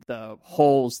and the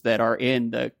holes that are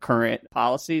in the current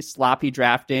policy, sloppy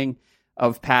drafting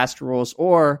of past rules,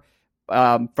 or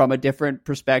from a different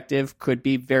perspective, could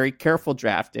be very careful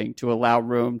drafting to allow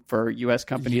room for U.S.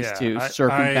 companies to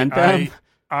circumvent them.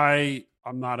 I'm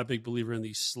not a big believer in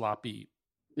these sloppy.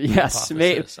 Yes,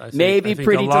 maybe pretty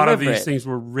deliberate. A lot of these things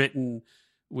were written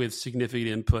with significant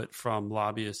input from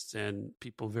lobbyists and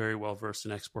people very well versed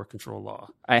in export control law.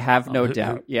 I have no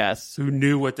doubt. Yes, who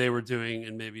knew what they were doing,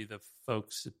 and maybe the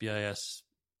folks at BIS.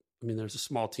 I mean, there's a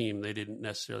small team; they didn't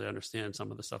necessarily understand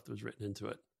some of the stuff that was written into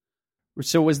it.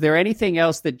 So was there anything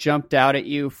else that jumped out at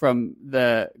you from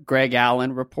the Greg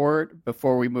Allen report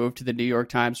before we moved to the New York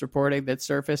Times reporting that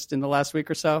surfaced in the last week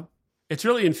or so? It's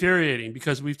really infuriating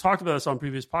because we've talked about this on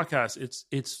previous podcasts.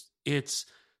 It's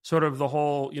sort of the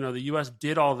whole, the U.S.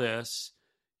 did all this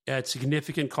at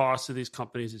significant cost to these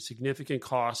companies, at significant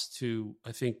cost to,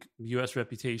 I think, U.S.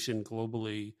 reputation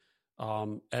globally,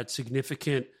 at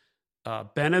significant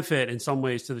benefit in some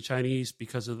ways to the Chinese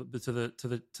because of it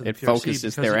PRC,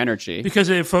 focuses their energy. Because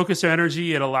it focused their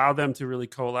energy, it allowed them to really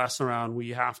coalesce around,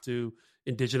 we have to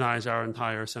indigenize our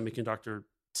entire semiconductor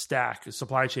stack,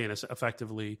 supply chain,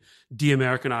 effectively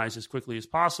de-Americanize as quickly as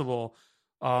possible.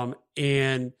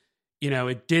 And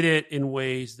it did it in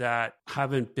ways that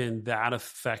haven't been that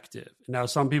effective. Now,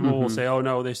 some people will say, oh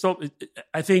no, they still,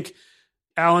 I think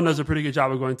Alan does a pretty good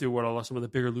job of going through what some of the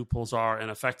bigger loopholes are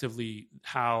and effectively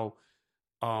how,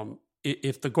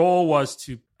 if the goal was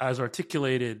to, as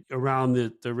articulated around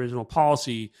the original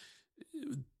policy,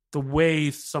 the way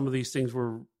some of these things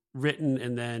were written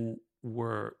and then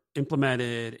were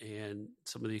implemented and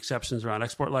some of the exceptions around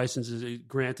export licenses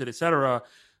granted, et cetera,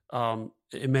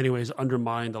 in many ways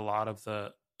undermined a lot of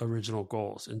the original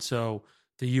goals. And so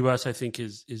the U.S., I think,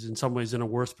 is in some ways in a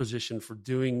worse position for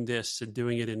doing this and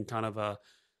doing it in kind of a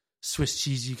Swiss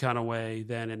cheesy kind of way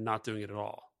than in not doing it at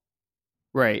all.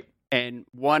 Right. And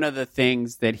one of the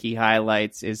things that he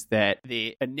highlights is that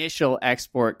the initial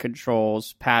export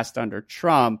controls passed under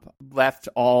Trump left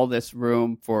all this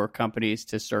room for companies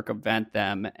to circumvent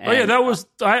them. And, that was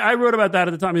I wrote about that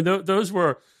at the time. I mean, those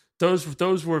were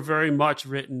very much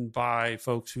written by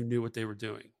folks who knew what they were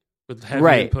doing, with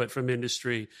heavy input from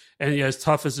industry. And as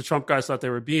tough as the Trump guys thought they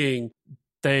were being,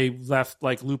 they left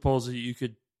like loopholes that you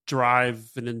could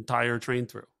drive an entire train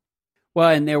through. Well,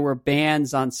 and there were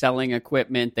bans on selling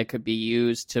equipment that could be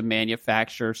used to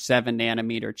manufacture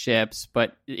 7-nanometer chips.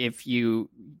 But if you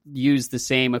use the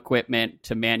same equipment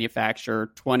to manufacture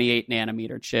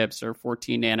 28-nanometer chips or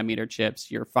 14-nanometer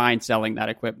chips, you're fine selling that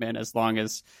equipment as long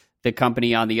as the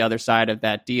company on the other side of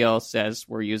that deal says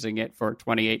we're using it for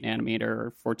 28-nanometer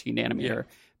or 14-nanometer. Yeah.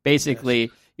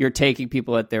 Basically, you're taking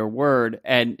people at their word.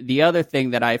 And the other thing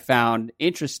that I found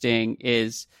interesting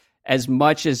is, as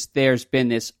much as there's been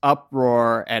this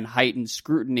uproar and heightened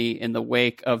scrutiny in the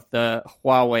wake of the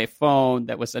Huawei phone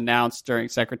that was announced during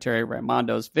Secretary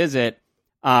Raimondo's visit,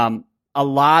 a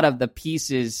lot of the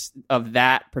pieces of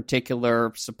that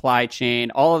particular supply chain,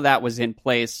 all of that was in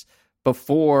place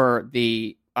before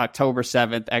the October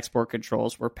 7th export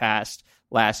controls were passed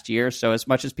last year. So as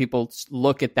much as people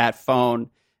look at that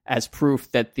phone as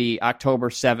proof that the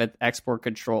October 7th export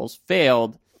controls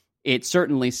failed, it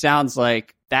certainly sounds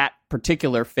like that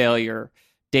particular failure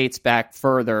dates back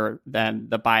further than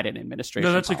the Biden administration.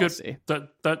 No, that's policy.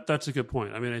 That's a good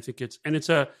point. I mean, I think there's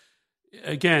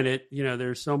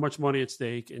so much money at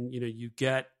stake, and you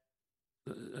get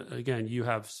you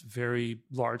have very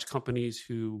large companies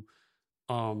who,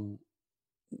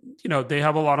 they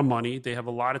have a lot of money, they have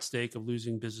a lot at stake of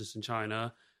losing business in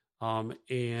China,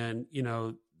 and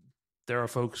there are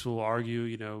folks who will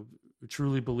argue,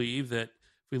 truly believe that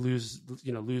we lose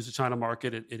the China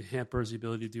market, it hampers the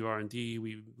ability to do R&D.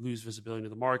 We lose visibility to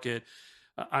the market.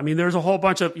 I mean, there's a whole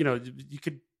bunch of,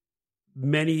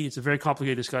 it's a very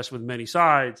complicated discussion with many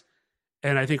sides.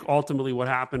 And I think ultimately what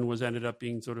happened was ended up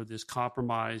being sort of this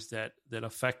compromise that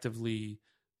effectively,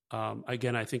 I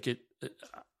think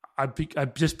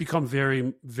I've just become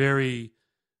very, very,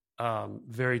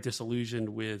 very disillusioned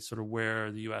with sort of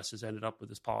where the U.S. has ended up with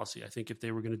this policy. I think if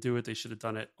they were going to do it, they should have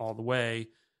done it all the way.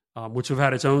 Which have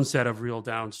had its own set of real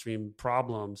downstream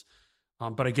problems.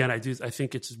 But again, I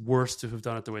think it's worse to have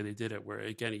done it the way they did it, where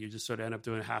again, you just sort of end up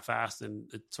doing it half-assed and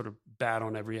it's sort of bad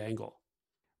on every angle.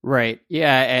 Right.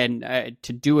 Yeah. And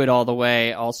to do it all the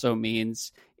way also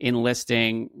means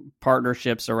enlisting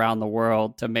partnerships around the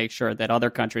world to make sure that other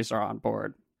countries are on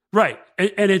board. Right.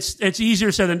 And it's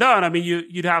easier said than done. I mean,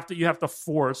 you have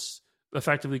to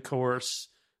effectively coerce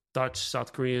Dutch,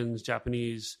 South Koreans,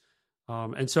 Japanese.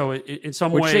 And so in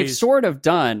some ways... Which they've sort of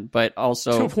done, but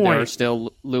also there are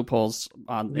still loopholes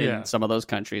in some of those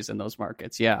countries and those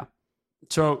markets. Yeah.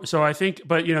 So I think,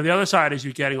 but the other side is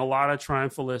you're getting a lot of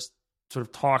triumphalist sort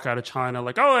of talk out of China,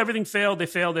 like, oh, everything failed, they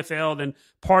failed. And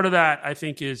part of that, I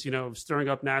think, is, stirring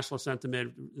up national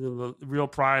sentiment, the real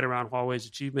pride around Huawei's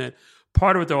achievement.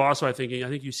 Part of it, though, also, I think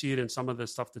you see it in some of the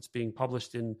stuff that's being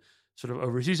published in sort of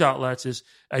overseas outlets, is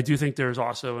I do think there's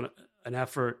also an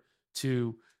effort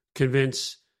to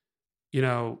convince,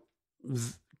 sort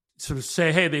of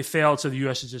say, hey, they failed, so the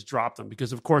U.S. should just drop them.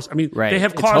 Because, of course, I mean, they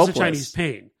have caused the Chinese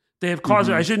pain. They have caused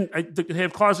they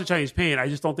have caused the Chinese pain. I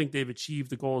just don't think they've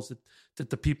achieved the goals that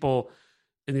the people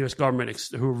in the U.S. government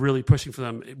who are really pushing for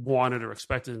them wanted or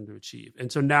expected them to achieve.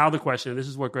 And so now the question, and this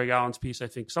is what Greg Allen's piece, I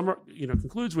think,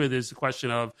 concludes with, is the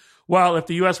question of, well, if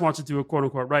the U.S. wants to do a quote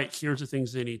unquote right, here's the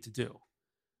things they need to do.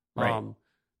 Right.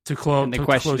 To close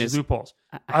the loopholes.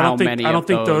 I don't think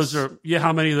those are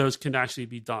how many of those can actually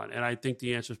be done. And I think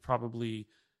the answer is probably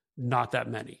not that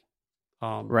many.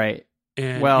 Right.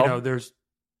 And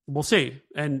we'll see.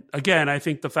 And again, I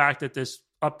think the fact that this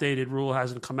updated rule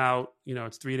hasn't come out,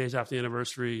 it's 3 days after the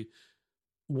anniversary,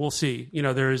 we'll see.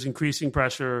 There is increasing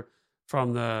pressure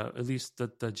from at least the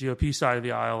GOP side of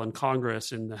the aisle and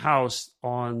Congress and the House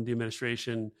on the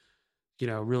administration,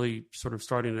 really sort of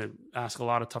starting to ask a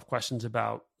lot of tough questions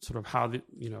about sort of how the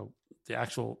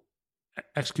actual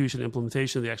execution and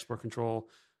implementation of the export control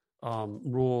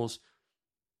rules.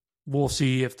 We'll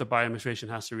see if the Biden administration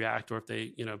has to react, or if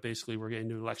they, basically we're getting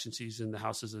new election season, the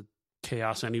House is a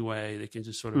chaos anyway. They can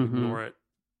just sort of ignore it,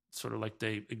 sort of like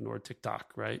they ignored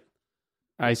TikTok, right?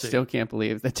 I still can't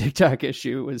believe the TikTok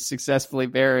issue was successfully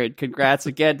buried. Congrats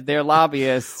again to their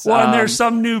lobbyists. Well, and there's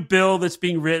some new bill that's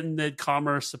being written that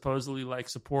Commerce supposedly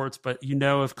supports, but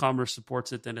if Commerce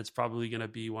supports it, then it's probably going to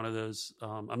be one of those.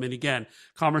 Again,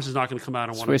 Commerce is not going to come out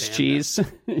and want to ban Swiss cheese.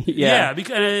 Yeah,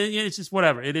 because it's just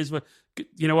whatever. It is what,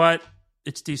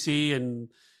 it's DC, and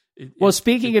Well,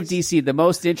 speaking of DC, the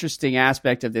most interesting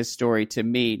aspect of this story to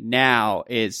me now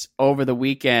is over the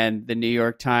weekend, the New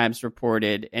York Times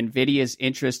reported NVIDIA's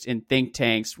interest in think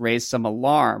tanks raised some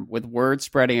alarm, with word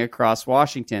spreading across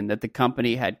Washington that the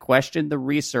company had questioned the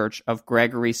research of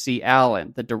Gregory C.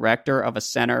 Allen, the director of a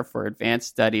Center for Advanced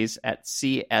Studies at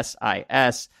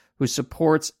CSIS, who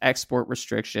supports export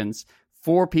restrictions.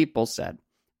 4 people said.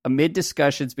 Amid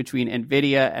discussions between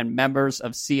NVIDIA and members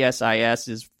of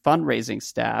CSIS's fundraising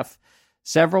staff,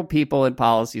 several people in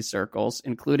policy circles,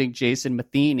 including Jason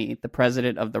Matheny, the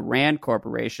president of the RAND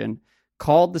Corporation,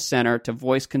 called the center to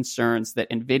voice concerns that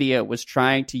NVIDIA was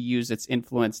trying to use its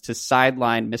influence to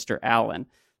sideline Mr. Allen,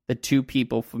 the 2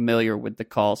 people familiar with the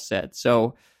call said.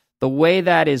 So the way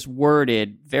that is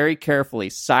worded, very carefully,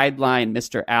 sideline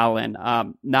Mr. Allen,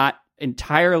 not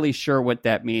entirely sure what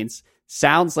that means.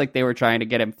 Sounds like they were trying to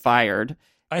get him fired.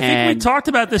 I think we talked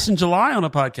about this in July on a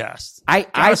podcast. I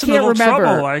can't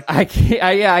remember. I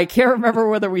can't remember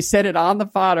whether we said it on the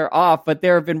pod or off, but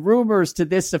there have been rumors to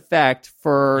this effect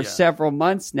for several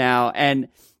months now. And,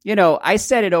 you know, I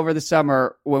said it over the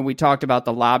summer when we talked about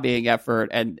the lobbying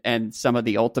effort and some of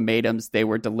the ultimatums they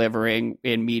were delivering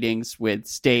in meetings with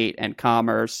state and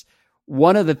commerce.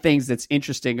 One of the things that's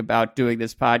interesting about doing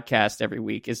this podcast every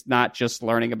week is not just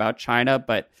learning about China,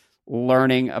 but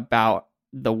learning about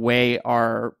the way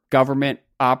our government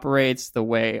operates, the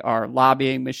way our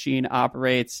lobbying machine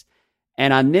operates.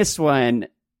 And on this one,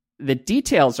 the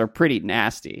details are pretty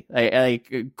nasty.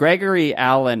 Like Gregory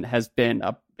Allen has been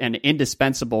an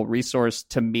indispensable resource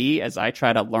to me as I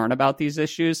try to learn about these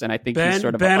issues. And I think he's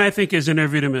sort of I think has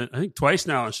interviewed him, I think twice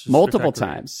now. Multiple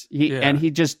times. And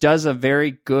he just does a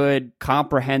very good,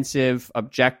 comprehensive,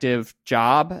 objective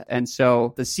job. And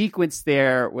so the sequence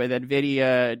there with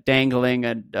NVIDIA dangling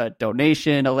a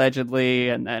donation allegedly,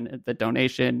 and then the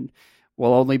donation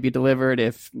will only be delivered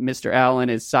if Mr. Allen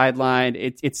is sidelined.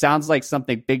 It sounds like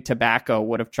something Big Tobacco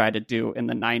would have tried to do in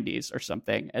the 90s or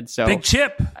something. And so Big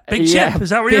Chip. Is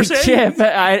that what you're saying?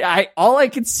 Chip. All I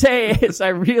can say is I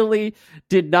really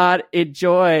did not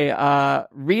enjoy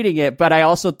reading it, but I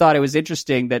also thought it was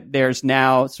interesting that there's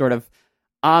now sort of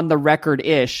on the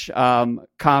record-ish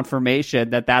confirmation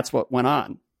that that's what went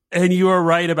on. And you are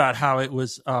right about how it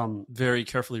was very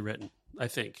carefully written. I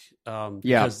think,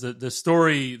 because the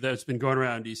story that's been going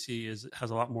around DC has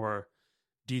a lot more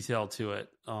detail to it.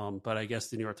 But I guess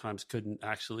the New York Times couldn't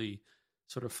actually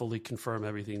sort of fully confirm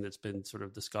everything that's been sort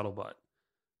of the scuttlebutt.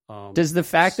 Does the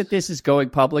fact that this is going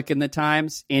public in the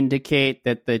Times indicate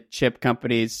that the chip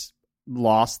companies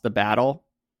lost the battle?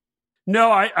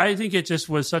 No, I think it just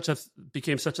was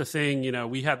became such a thing. You know,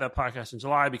 we had that podcast in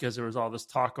July because there was all this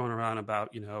talk going around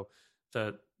about, you know,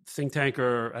 the think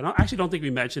tanker. I actually don't think we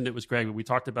mentioned it was Greg, but we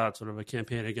talked about sort of a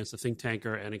campaign against a think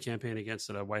tanker and a campaign against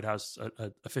a White House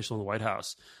official in the White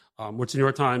House, which the New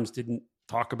York Times didn't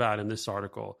talk about in this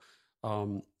article.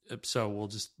 So we'll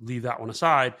just leave that one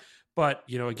aside. But,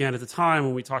 you know, again, at the time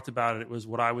when we talked about it, it was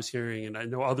what I was hearing, and I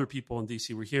know other people in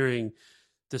DC were hearing,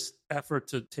 this effort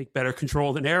to take better control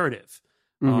of the narrative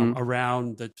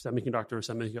around the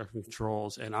semiconductor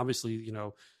controls. And obviously, you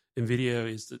know,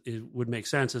 NVIDIA it would make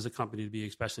sense as a company to be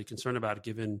especially concerned about it,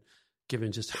 given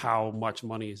just how much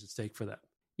money is at stake for them.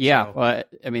 Yeah, so, well,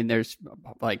 I mean, there's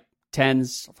like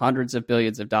hundreds of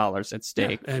billions of dollars at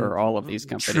stake for all of these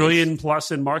companies. Trillion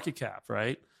plus in market cap,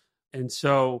 right? And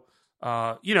so,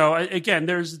 you know, again,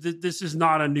 this is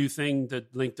not a new thing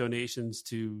that link donations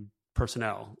to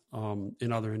personnel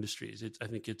in other industries. I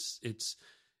think it's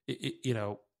you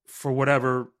know, for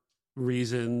whatever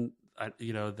reason,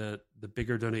 you know, the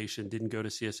bigger donation didn't go to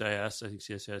CSIS. I think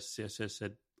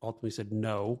CSIS ultimately said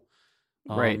no.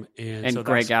 Right. And so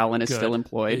Greg Allen is still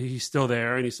employed. He's still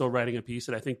there, and he's still writing a piece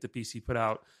that I think the piece he put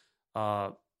out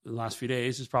the last few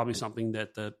days is probably something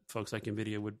that the folks like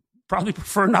NVIDIA would probably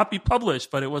prefer not be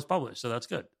published, but it was published, so that's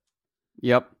good.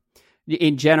 Yep.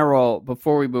 In general,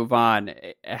 before we move on,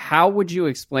 how would you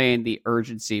explain the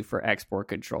urgency for export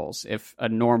controls if a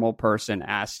normal person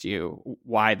asked you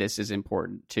why this is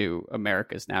important to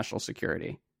America's national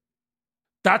security?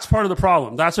 That's part of the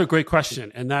problem. That's a great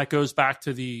question. And that goes back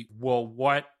to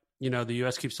what, you know, the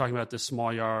U.S. keeps talking about this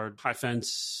small yard, high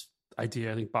fence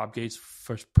idea. I think Bob Gates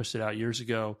first pushed it out years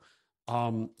ago.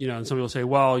 You know, and some people say,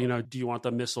 well, you know, do you want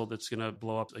the missile that's going to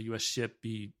blow up a U.S. ship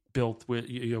be built with,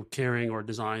 you know, carrying or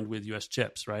designed with U.S.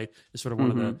 chips, right? It's sort of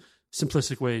one of the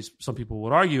simplistic ways some people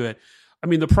would argue it. I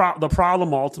mean, the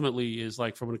problem ultimately is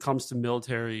like, for when it comes to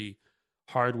military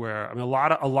hardware, I mean, a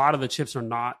lot of the chips are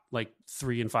not like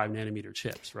 3 and 5 nanometer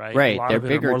chips, right? Right, a lot they're of it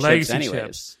bigger are more chips legacy anyways.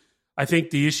 Chips. I think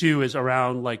the issue is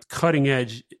around like cutting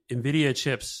edge NVIDIA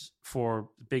chips for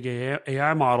big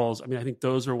AI models. I mean, I think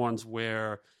those are ones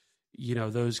where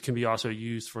those can be also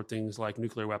used for things like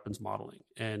nuclear weapons modeling.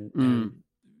 And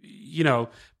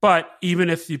but even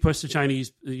if you push the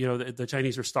Chinese, the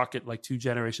Chinese are stuck at like 2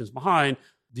 generations behind.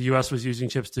 The U.S. was using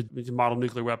chips to model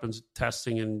nuclear weapons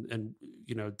testing and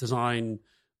design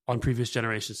on previous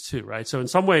generations too, right? So in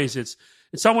some ways it's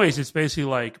basically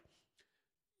like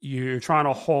you're trying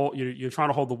to hold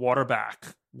the water back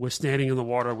with standing in the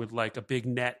water with like a big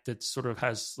net that sort of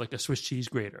has like a Swiss cheese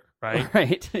grater, right?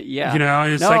 Right. Yeah.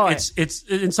 It's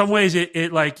in some ways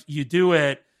it like you do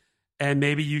it and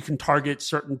maybe you can target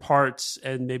certain parts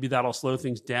and maybe that'll slow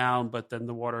things down, but then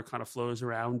the water kind of flows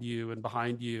around you and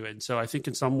behind you. And so I think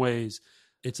in some ways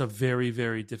it's a very,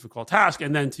 very difficult task.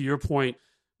 And then to your point,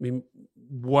 I mean,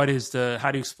 how do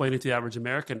you explain it to the average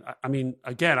American? I mean,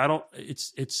 again, I'm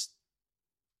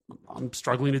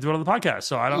struggling to do it on the podcast,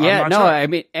 so I don't. Yeah, I'm not sure. I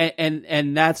mean,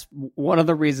 and that's one of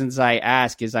the reasons I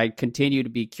ask is I continue to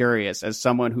be curious as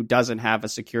someone who doesn't have a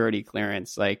security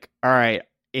clearance. Like, all right,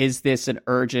 is this an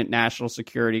urgent national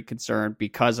security concern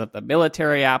because of the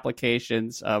military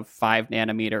applications of 5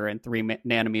 nanometer and 3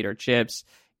 nanometer chips?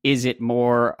 Is it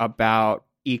more about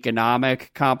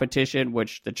economic competition,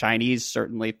 which the Chinese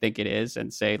certainly think it is,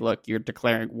 and say, look, you're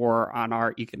declaring war on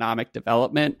our economic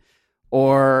development?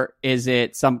 Or is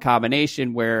it some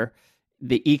combination where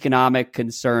the economic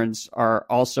concerns are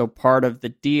also part of the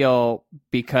deal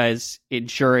because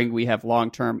ensuring we have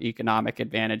long-term economic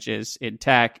advantages in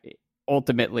tech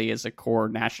ultimately is a core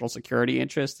national security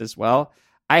interest as well?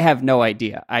 I have no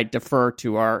idea. I defer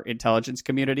to our intelligence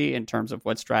community in terms of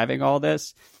what's driving all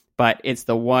this, but it's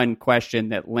the one question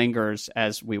that lingers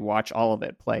as we watch all of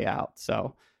it play out.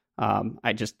 So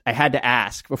I had to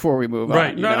ask before we move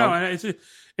right. on. No,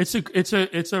 it's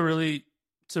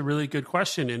a really good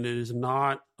question, and it is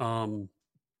not. I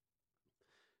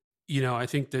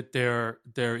think that there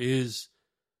is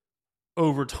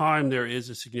over time there is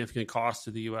a significant cost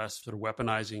to the U.S. sort of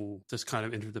weaponizing this kind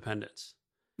of interdependence.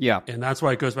 Yeah, and that's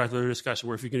why it goes back to the discussion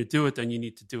where if you're going to do it, then you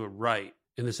need to do it right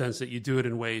in the sense that you do it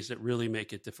in ways that really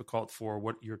make it difficult for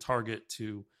what your target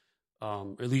to.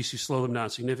 At least you slow them down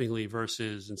significantly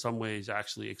versus in some ways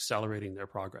actually accelerating their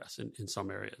progress in some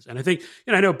areas. And I think,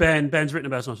 I know Ben's written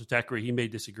about some tech. He may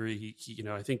disagree. He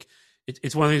I think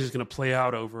it's one of the things that's going to play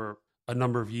out over a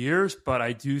number of years, but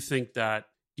I do think that,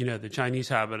 the Chinese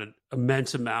have an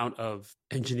immense amount of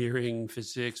engineering,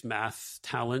 physics, math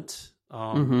talent,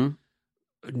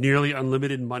 nearly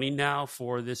unlimited money now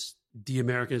for this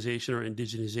de-Americanization or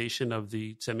indigenization of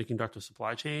the semiconductor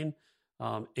supply chain.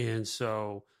 And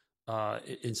so,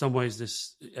 in some ways,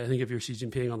 I think if you're Xi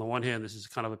Jinping, on the one hand, this is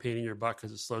kind of a pain in your butt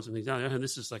because it slows things down. On the other hand,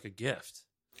 this is like a gift.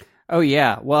 Oh,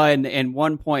 yeah. Well, and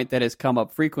one point that has come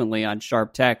up frequently on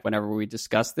Sharp Tech whenever we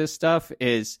discuss this stuff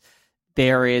is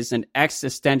there is an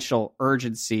existential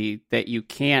urgency that you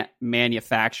can't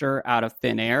manufacture out of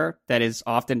thin air that is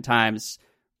oftentimes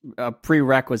a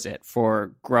prerequisite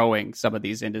for growing some of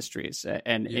these industries.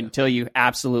 And until you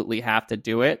absolutely have to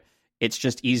do it, it's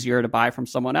just easier to buy from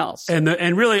someone else. And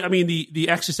really, I mean, the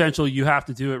existential you have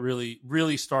to do it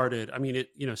really started. I mean,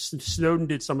 Snowden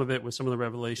did some of it with some of the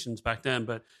revelations back then,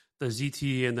 but the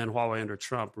ZTE and then Huawei under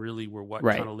Trump really were what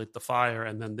kind of lit the fire.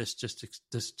 And then this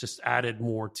just added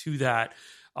more to that.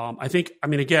 I think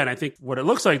what it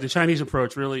looks like the Chinese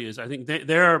approach really is, I think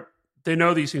they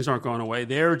know these things aren't going away.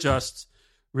 They're just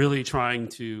really trying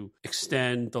to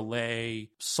extend,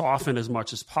 delay, soften as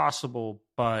much as possible,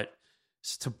 but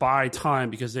to buy time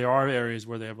because there are areas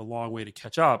where they have a long way to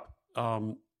catch up.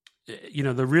 The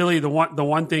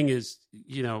one thing is,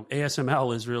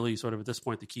 ASML is really sort of at this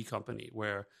point the key company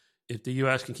where if the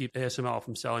U.S. can keep ASML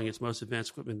from selling its most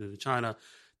advanced equipment into China,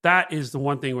 that is the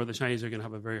one thing where the Chinese are going to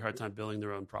have a very hard time building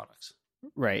their own products.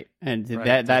 Right. And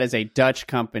that is a Dutch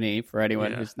company for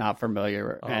anyone who's not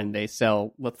familiar, and they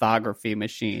sell lithography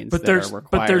machines that are required.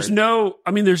 But there's no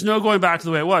going back to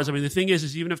the way it was. I mean, the thing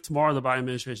is even if tomorrow the Biden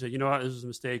administration said, you know what, this was a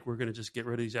mistake, we're going to just get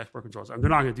rid of these export controls. I mean,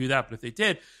 they're not going to do that, but if they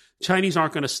did, Chinese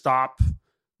aren't going to stop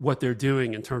what they're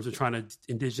doing in terms of trying to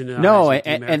indigenize. No,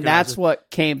 and that's what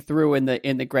came through in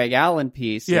the Greg Allen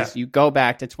piece. Is you go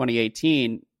back to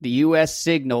 2018, the U.S.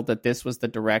 signaled that this was the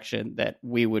direction that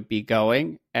we would be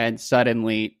going, and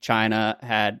suddenly China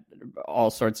had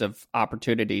all sorts of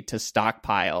opportunity to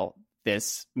stockpile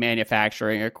this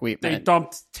manufacturing equipment. They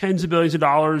dumped tens of billions of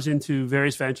dollars into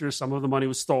various ventures. Some of the money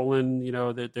was stolen.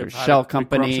 They're shell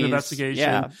companies.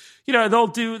 Investigation. Yeah.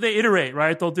 They iterate,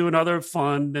 right? They'll do another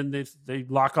fund, and they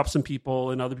lock up some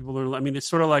people, and other people are. I mean, it's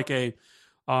sort of like in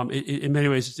many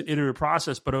ways, it's an iterative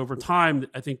process. But over time,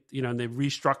 I think and they've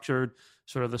restructured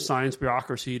sort of the science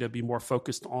bureaucracy to be more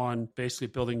focused on basically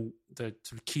building the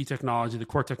sort of key technology, the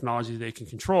core technology they can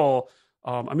control.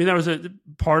 I mean, that was a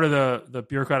part of the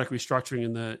bureaucratic restructuring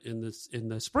in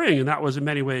the spring, and that was in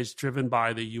many ways driven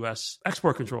by the U.S.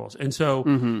 export controls. And so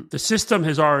the system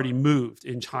has already moved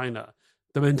in China.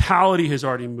 The mentality has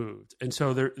already moved, and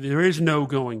so there is no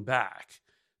going back.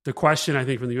 The question, I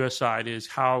think, from the U.S. side is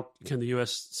how can the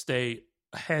U.S. stay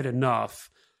ahead enough,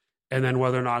 and then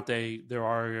whether or not there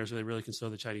are areas where they really can slow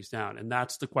the Chinese down. And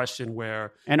that's the question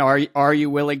where... And are you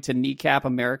willing to kneecap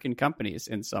American companies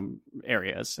in some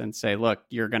areas and say, look,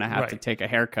 you're going to have to take a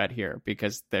haircut here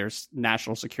because there's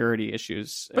national security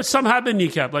issues? But some have been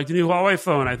kneecapped, like the new Huawei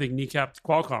phone, I think kneecapped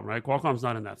Qualcomm, right? Qualcomm's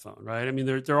not in that phone, right? I mean,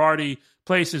 there are already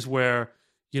places where,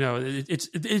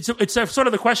 it's sort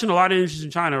of the question a lot of industries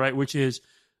in China, right? Which is,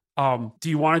 do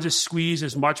you want to just squeeze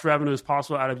as much revenue as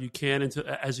possible out of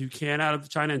out of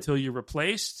China until you're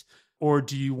replaced, or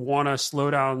do you want to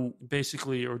slow down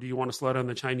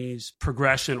the Chinese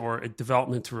progression or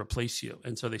development to replace you?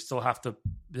 And so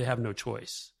they have no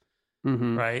choice,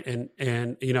 right?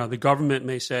 And the government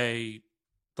may say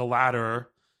the latter,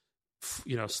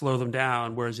 slow them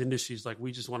down, whereas industries like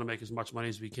we just want to make as much money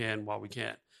as we can while we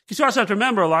can. Because you also have to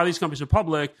remember, a lot of these companies are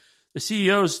public. The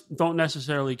CEOs don't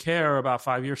necessarily care about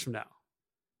 5 years from now.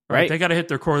 Right? They got to hit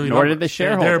their quarterly numbers. Nor did the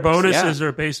shareholders. Their bonuses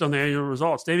are based on the annual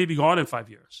results. They may be gone in 5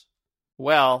 years.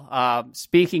 Well,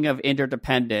 speaking of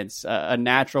interdependence, a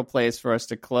natural place for us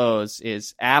to close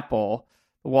is Apple.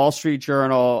 The Wall Street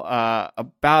Journal,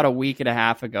 about a week and a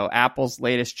half ago, Apple's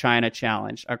latest China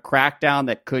challenge, a crackdown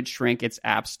that could shrink its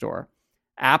app store.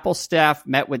 Apple staff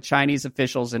met with Chinese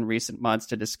officials in recent months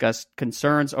to discuss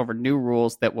concerns over new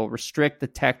rules that will restrict the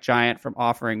tech giant from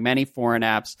offering many foreign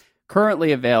apps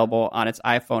currently available on its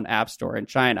iPhone App Store in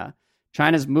China.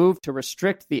 China's move to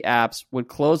restrict the apps would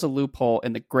close a loophole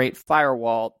in the Great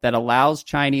Firewall that allows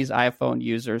Chinese iPhone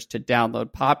users to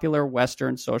download popular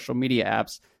Western social media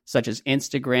apps such as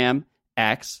Instagram,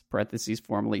 X,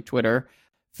 formerly Twitter,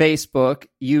 Facebook,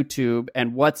 YouTube,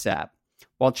 and WhatsApp.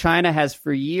 While China has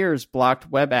for years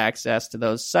blocked web access to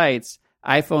those sites,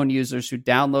 iPhone users who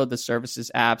download the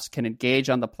service's apps can engage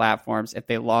on the platforms if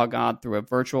they log on through a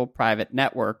virtual private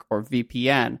network, or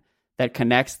VPN, that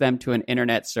connects them to an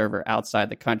internet server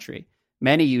outside the country.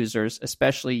 Many users,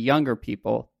 especially younger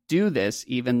people, do this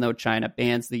even though China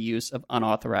bans the use of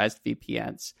unauthorized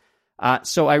VPNs.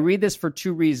 So I read this for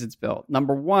two reasons, Bill.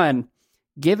 Number one,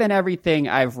 given everything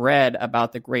I've read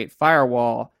about the Great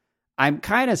Firewall, I'm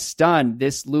kind of stunned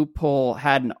this loophole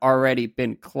hadn't already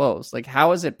been closed. Like,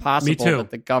 how is it possible that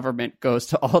the government goes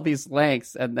to all these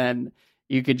lengths and then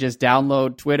you could just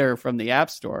download Twitter from the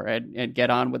App Store and get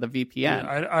on with a VPN?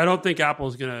 Yeah, I don't think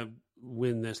Apple's going to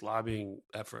win this lobbying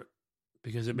effort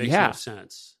because it makes no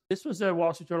sense. This was a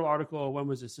Wall Street Journal article. When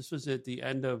was this? This was at the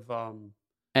end of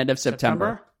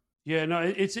September. Yeah,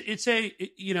 no,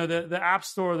 the App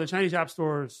Store, the Chinese App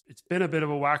Stores, it's been a bit of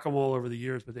a whack-a-mole over the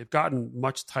years, but they've gotten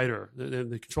much tighter.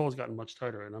 The control has gotten much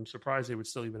tighter, and I'm surprised they would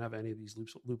still even have any of these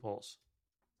loopholes.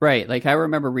 Right. Like, I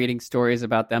remember reading stories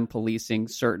about them policing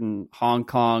certain Hong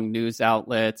Kong news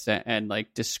outlets and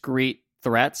like discrete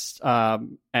threats,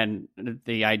 and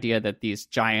the idea that these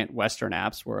giant Western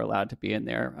apps were allowed to be in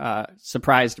there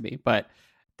surprised me. But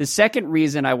the second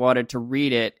reason I wanted to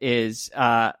read it is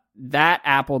that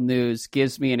Apple News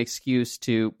gives me an excuse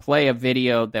to play a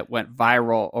video that went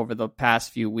viral over the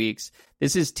past few weeks.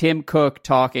 This is Tim Cook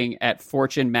talking at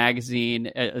Fortune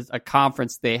magazine, a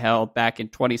conference they held back in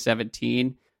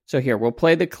 2017. So here, we'll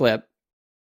play the clip.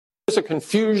 There's a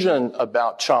confusion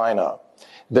about China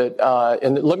that,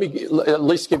 and let me at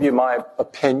least give you my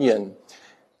opinion.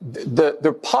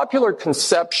 The popular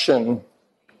conception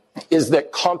is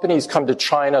that companies come to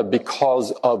China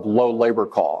because of low labor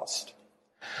cost.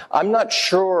 I'm not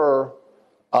sure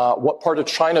what part of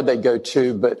China they go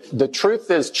to, but the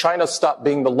truth is China stopped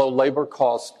being the low labor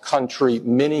cost country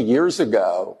many years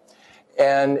ago.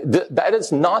 And that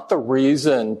is not the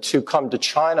reason to come to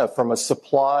China from a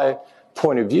supply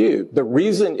point of view. The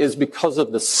reason is because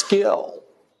of the skill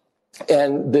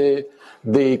and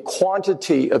the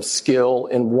quantity of skill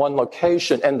in one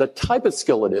location and the type of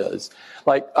skill it is.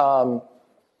 Like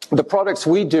the products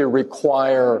we do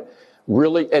require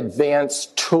really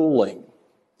advanced tooling.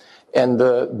 And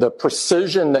the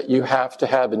precision that you have to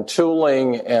have in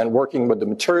tooling and working with the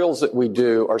materials that we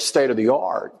do are state of the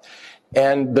art.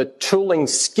 And the tooling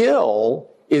skill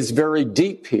is very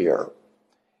deep here.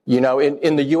 You know,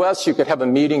 in the U.S., you could have a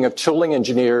meeting of tooling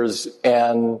engineers,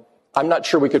 and I'm not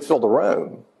sure we could fill the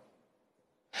room.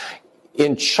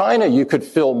 In China, you could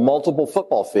fill multiple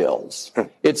football fields.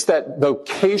 It's that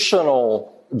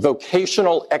vocational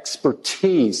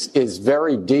expertise is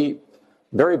very deep,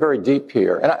 very, very deep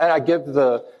here. And I give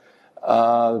the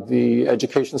the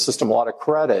education system a lot of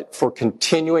credit for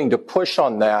continuing to push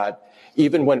on that,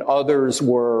 even when others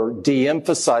were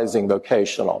de-emphasizing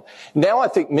vocational. Now I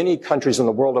think many countries in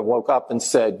the world have woke up and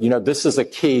said, this is a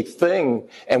key thing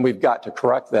and we've got to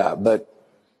correct that. But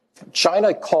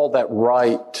China called that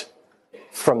right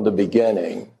from the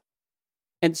beginning.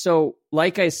 And so,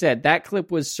 like I said, that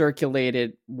clip was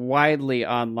circulated widely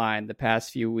online the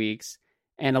past few weeks.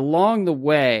 And along the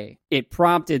way, it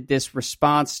prompted this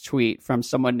response tweet from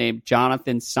someone named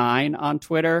Jonathan Sine on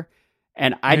Twitter.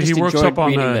 And I just enjoyed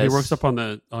reading this. He works up on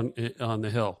the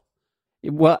Hill.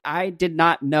 Well, I did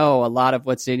not know a lot of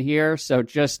what's in here. So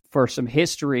just for some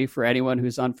history for anyone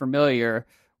who's unfamiliar,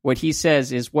 what he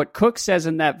says is what Cook says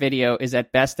in that video is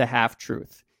at best a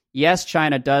half-truth. Yes,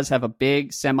 China does have a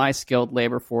big, semi-skilled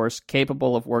labor force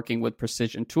capable of working with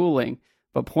precision tooling,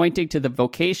 but pointing to the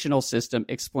vocational system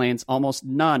explains almost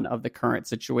none of the current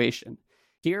situation.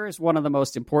 Here is one of the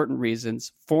most important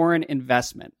reasons: foreign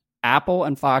investment. Apple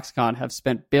and Foxconn have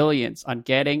spent billions on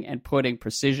getting and putting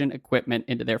precision equipment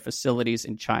into their facilities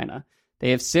in China.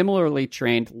 They have similarly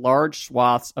trained large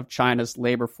swaths of China's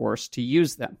labor force to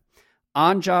use them.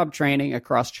 On-job training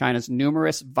across China's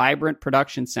numerous vibrant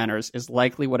production centers is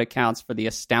likely what accounts for the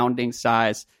astounding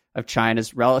size of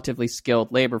China's relatively skilled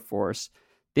labor force.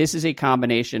 This is a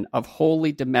combination of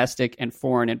wholly domestic and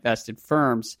foreign invested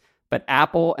firms, but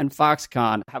Apple and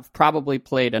Foxconn have probably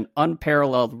played an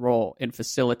unparalleled role in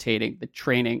facilitating the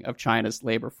training of China's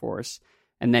labor force.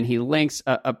 And then he links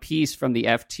a piece from the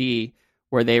FT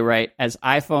where they write, as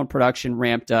iPhone production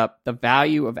ramped up, the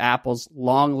value of Apple's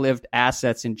long-lived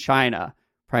assets in China,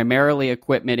 primarily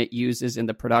equipment it uses in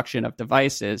the production of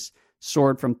devices,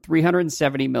 soared from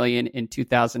 $370 million in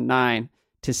 2009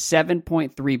 to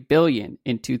 $7.3 billion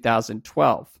in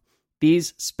 2012.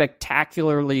 These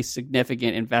spectacularly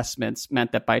significant investments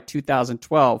meant that by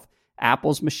 2012,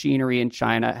 Apple's machinery in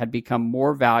China had become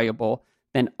more valuable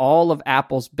than all of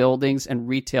Apple's buildings and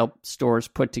retail stores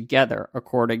put together,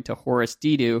 according to Horace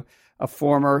Didu, a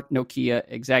former Nokia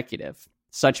executive.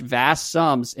 Such vast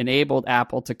sums enabled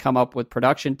Apple to come up with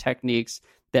production techniques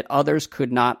that others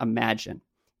could not imagine.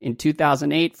 In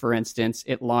 2008, for instance,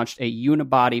 it launched a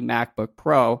unibody MacBook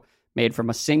Pro made from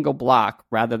a single block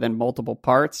rather than multiple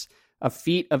parts, a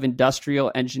feat of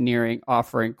industrial engineering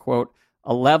offering, quote,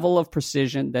 a level of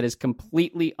precision that is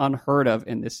completely unheard of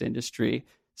in this industry,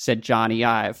 said Johnny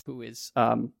Ive, who is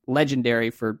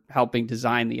legendary for helping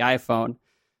design the iPhone.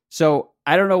 So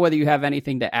I don't know whether you have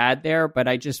anything to add there, but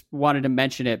I just wanted to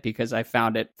mention it because I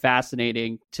found it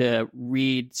fascinating to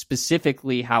read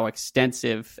specifically how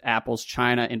extensive Apple's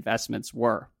China investments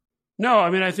were. No,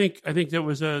 I mean, I think there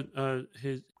was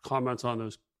his comments on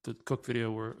the Cook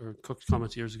video or Cook's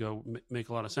comments years ago make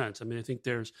a lot of sense. I mean, I think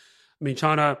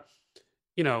China,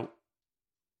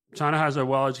 China has a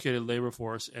well-educated labor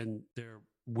force and they're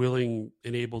willing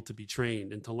and able to be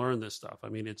trained and to learn this stuff. I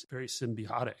mean, it's very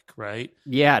symbiotic, right?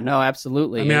 Yeah, no,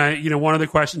 absolutely. I mean, one of the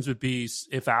questions would be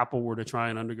if Apple were to try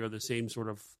and undergo the same sort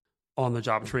of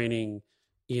on-the-job training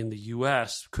in the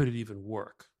U.S., could it even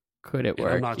work? Could it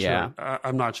work? I'm not sure.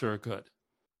 I'm not sure it could. So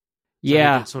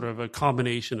yeah. It's sort of a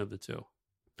combination of the two.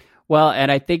 Well,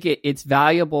 and I think it's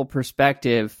valuable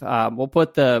perspective. We'll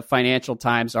put the Financial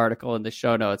Times article in the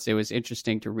show notes. It was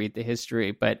interesting to read the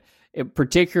history, but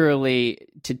particularly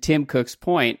to Tim Cook's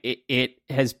point, it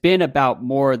has been about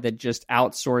more than just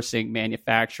outsourcing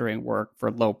manufacturing work for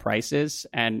low prices.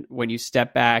 And when you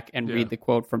step back and read the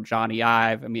quote from Johnny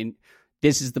Ive, I mean,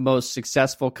 this is the most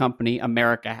successful company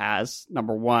America has,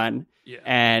 number one,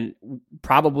 and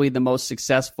probably the most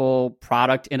successful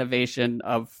product innovation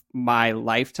of my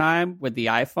lifetime with the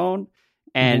iPhone.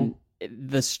 And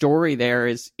the story there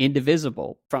is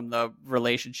indivisible from the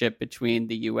relationship between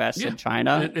the U.S. and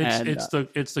China.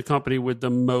 It's the company with the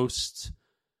most,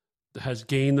 has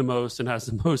gained the most and has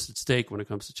the most at stake when it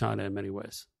comes to China in many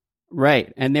ways.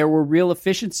 Right. And there were real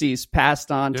efficiencies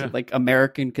passed on to like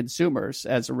American consumers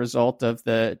as a result of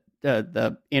the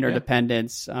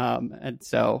interdependence. And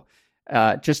so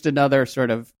just another sort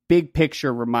of big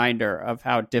picture reminder of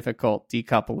how difficult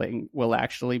decoupling will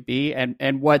actually be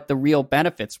and what the real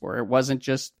benefits were. It wasn't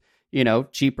just,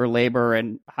 cheaper labor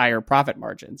and higher profit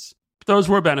margins. Those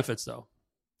were benefits, though.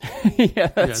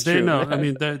 That's true. No, I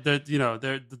mean,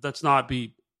 let's not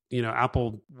be,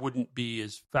 Apple wouldn't be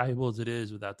as valuable as it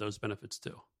is without those benefits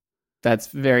too. That's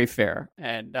very fair.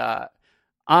 And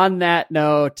on that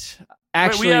note,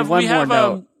 actually, we have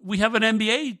note. We have an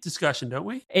NBA discussion, don't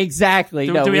we? Exactly.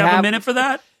 Do we have a minute for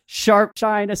that? Sharp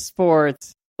China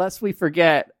sports. Lest we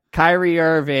forget, Kyrie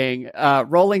Irving.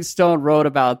 Rolling Stone wrote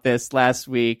about this last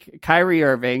week. Kyrie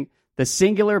Irving, The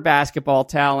singular basketball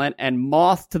talent and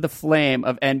moth to the flame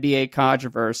of NBA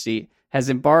controversy has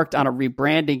embarked on a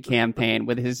rebranding campaign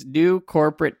with his new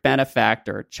corporate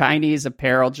benefactor, Chinese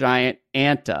apparel giant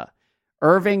Anta.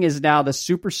 Irving is now the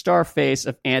superstar face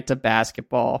of Anta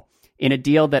basketball in a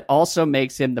deal that also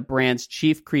makes him the brand's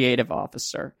chief creative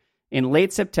officer. In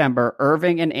late September,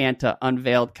 Irving and Anta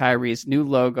unveiled Kyrie's new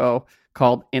logo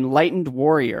called Enlightened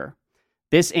Warrior.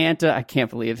 This Anta, I can't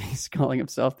believe he's calling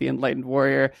himself the Enlightened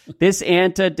Warrior. This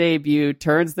Anta debut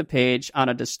turns the page on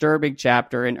a disturbing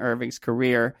chapter in Irving's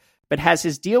career, but has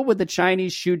his deal with the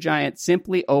Chinese shoe giant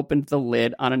simply opened the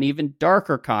lid on an even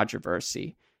darker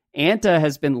controversy. Anta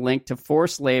has been linked to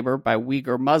forced labor by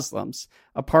Uyghur Muslims,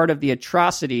 a part of the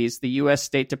atrocities the U.S.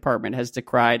 State Department has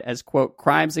decried as, quote,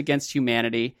 crimes against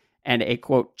humanity and a,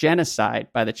 quote, genocide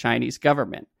by the Chinese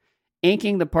government.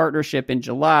 Inking the partnership in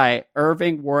July,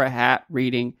 Irving wore a hat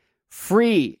reading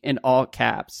 "free" in all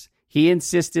caps. He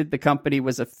insisted the company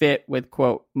was a fit with,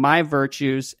 quote, my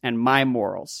virtues and my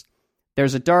morals.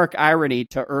 There's a dark irony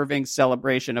to Irving's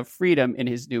celebration of freedom in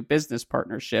his new business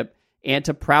partnership.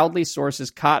 Anta proudly sources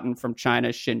cotton from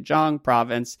China's Xinjiang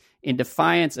province in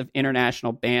defiance of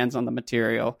international bans on the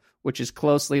material, which is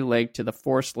closely linked to the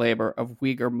forced labor of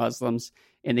Uyghur Muslims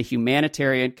in the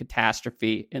humanitarian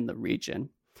catastrophe in the region.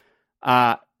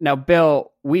 Now,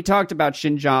 Bill, we talked about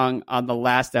Xinjiang on the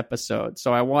last episode,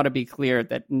 so I want to be clear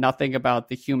that nothing about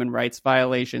the human rights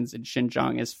violations in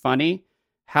Xinjiang is funny.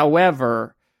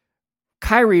 However,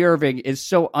 Kyrie Irving is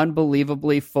so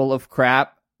unbelievably full of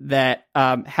crap that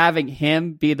having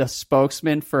him be the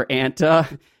spokesman for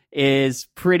Anta is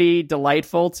pretty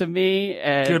delightful to me.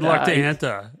 And, good luck to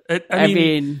Anta. I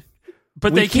mean,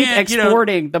 but they keep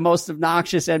exporting the most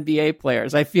obnoxious NBA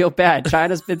players. I feel bad.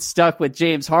 China's been stuck with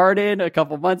James Harden a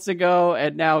couple months ago,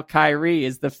 and now Kyrie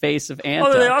is the face of Anta.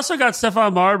 Oh, they also got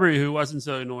Stephon Marbury, who wasn't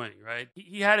so annoying, right?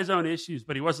 He had his own issues,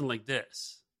 but he wasn't like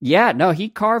this. Yeah, no, he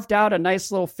carved out a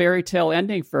nice little fairy tale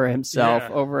ending for himself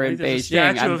over in Beijing. A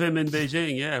statue of him in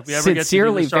Beijing. Yeah, if we ever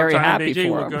sincerely get to do very happy in Beijing,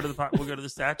 for him. We'll go to the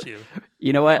statue.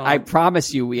 You know what? I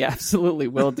promise you, we absolutely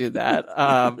will do that.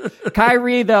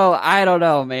 Kyrie, though, I don't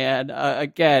know, man.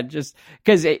 Again, just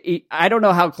because I don't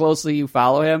know how closely you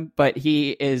follow him, but he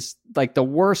is like the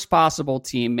worst possible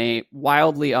teammate,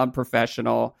 wildly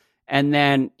unprofessional. And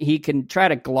then he can try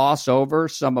to gloss over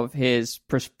some of his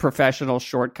professional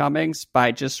shortcomings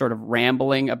by just sort of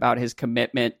rambling about his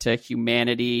commitment to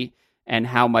humanity and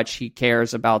how much he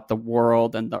cares about the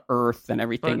world and the earth and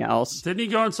everything else. Didn't he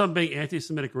go on some big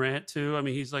anti-Semitic rant too? I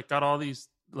mean, he's like got all these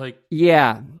like...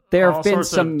 Yeah, there have been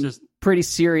some pretty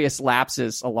serious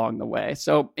lapses along the way.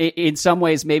 So in some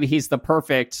ways, maybe he's the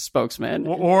perfect spokesman.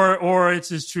 Or it's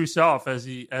his true self as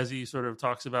he sort of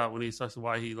talks about when he talks about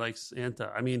why he likes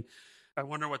Anta. I mean, I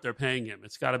wonder what they're paying him.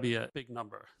 It's got to be a big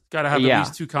number. Got to have at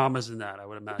least 2 commas in that, I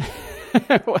would imagine.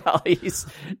 Well, he's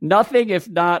nothing if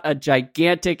not a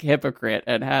gigantic hypocrite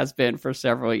and has been for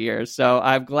several years. So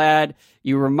I'm glad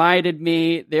you reminded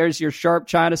me. There's your Sharp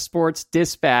China Sports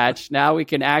dispatch. Now we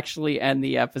can actually end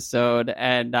the episode.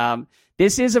 And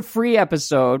this is a free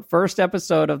episode, first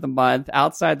episode of the month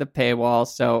outside the paywall.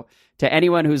 So to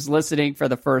anyone who's listening for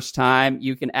the first time,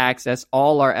 you can access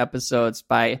all our episodes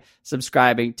by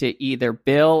subscribing to either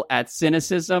Bill at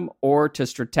Cynicism or to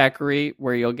Stratechery,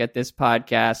 where you'll get this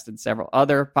podcast and several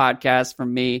other podcasts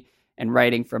from me and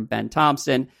writing from Ben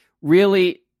Thompson.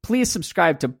 Really, please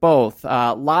subscribe to both.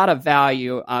 A lot of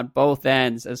value on both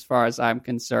ends as far as I'm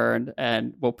concerned,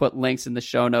 and we'll put links in the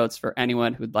show notes for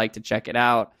anyone who'd like to check it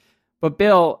out. But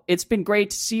Bill, it's been great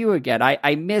to see you again.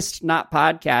 I missed not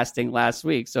podcasting last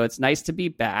week, so it's nice to be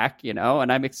back, and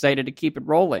I'm excited to keep it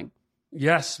rolling.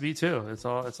 Yes, me too. It's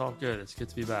all good. It's good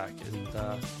to be back. And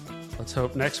let's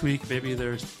hope next week maybe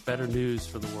there's better news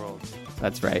for the world.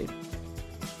 That's right.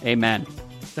 Amen.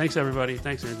 Thanks, everybody.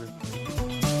 Thanks, Andrew.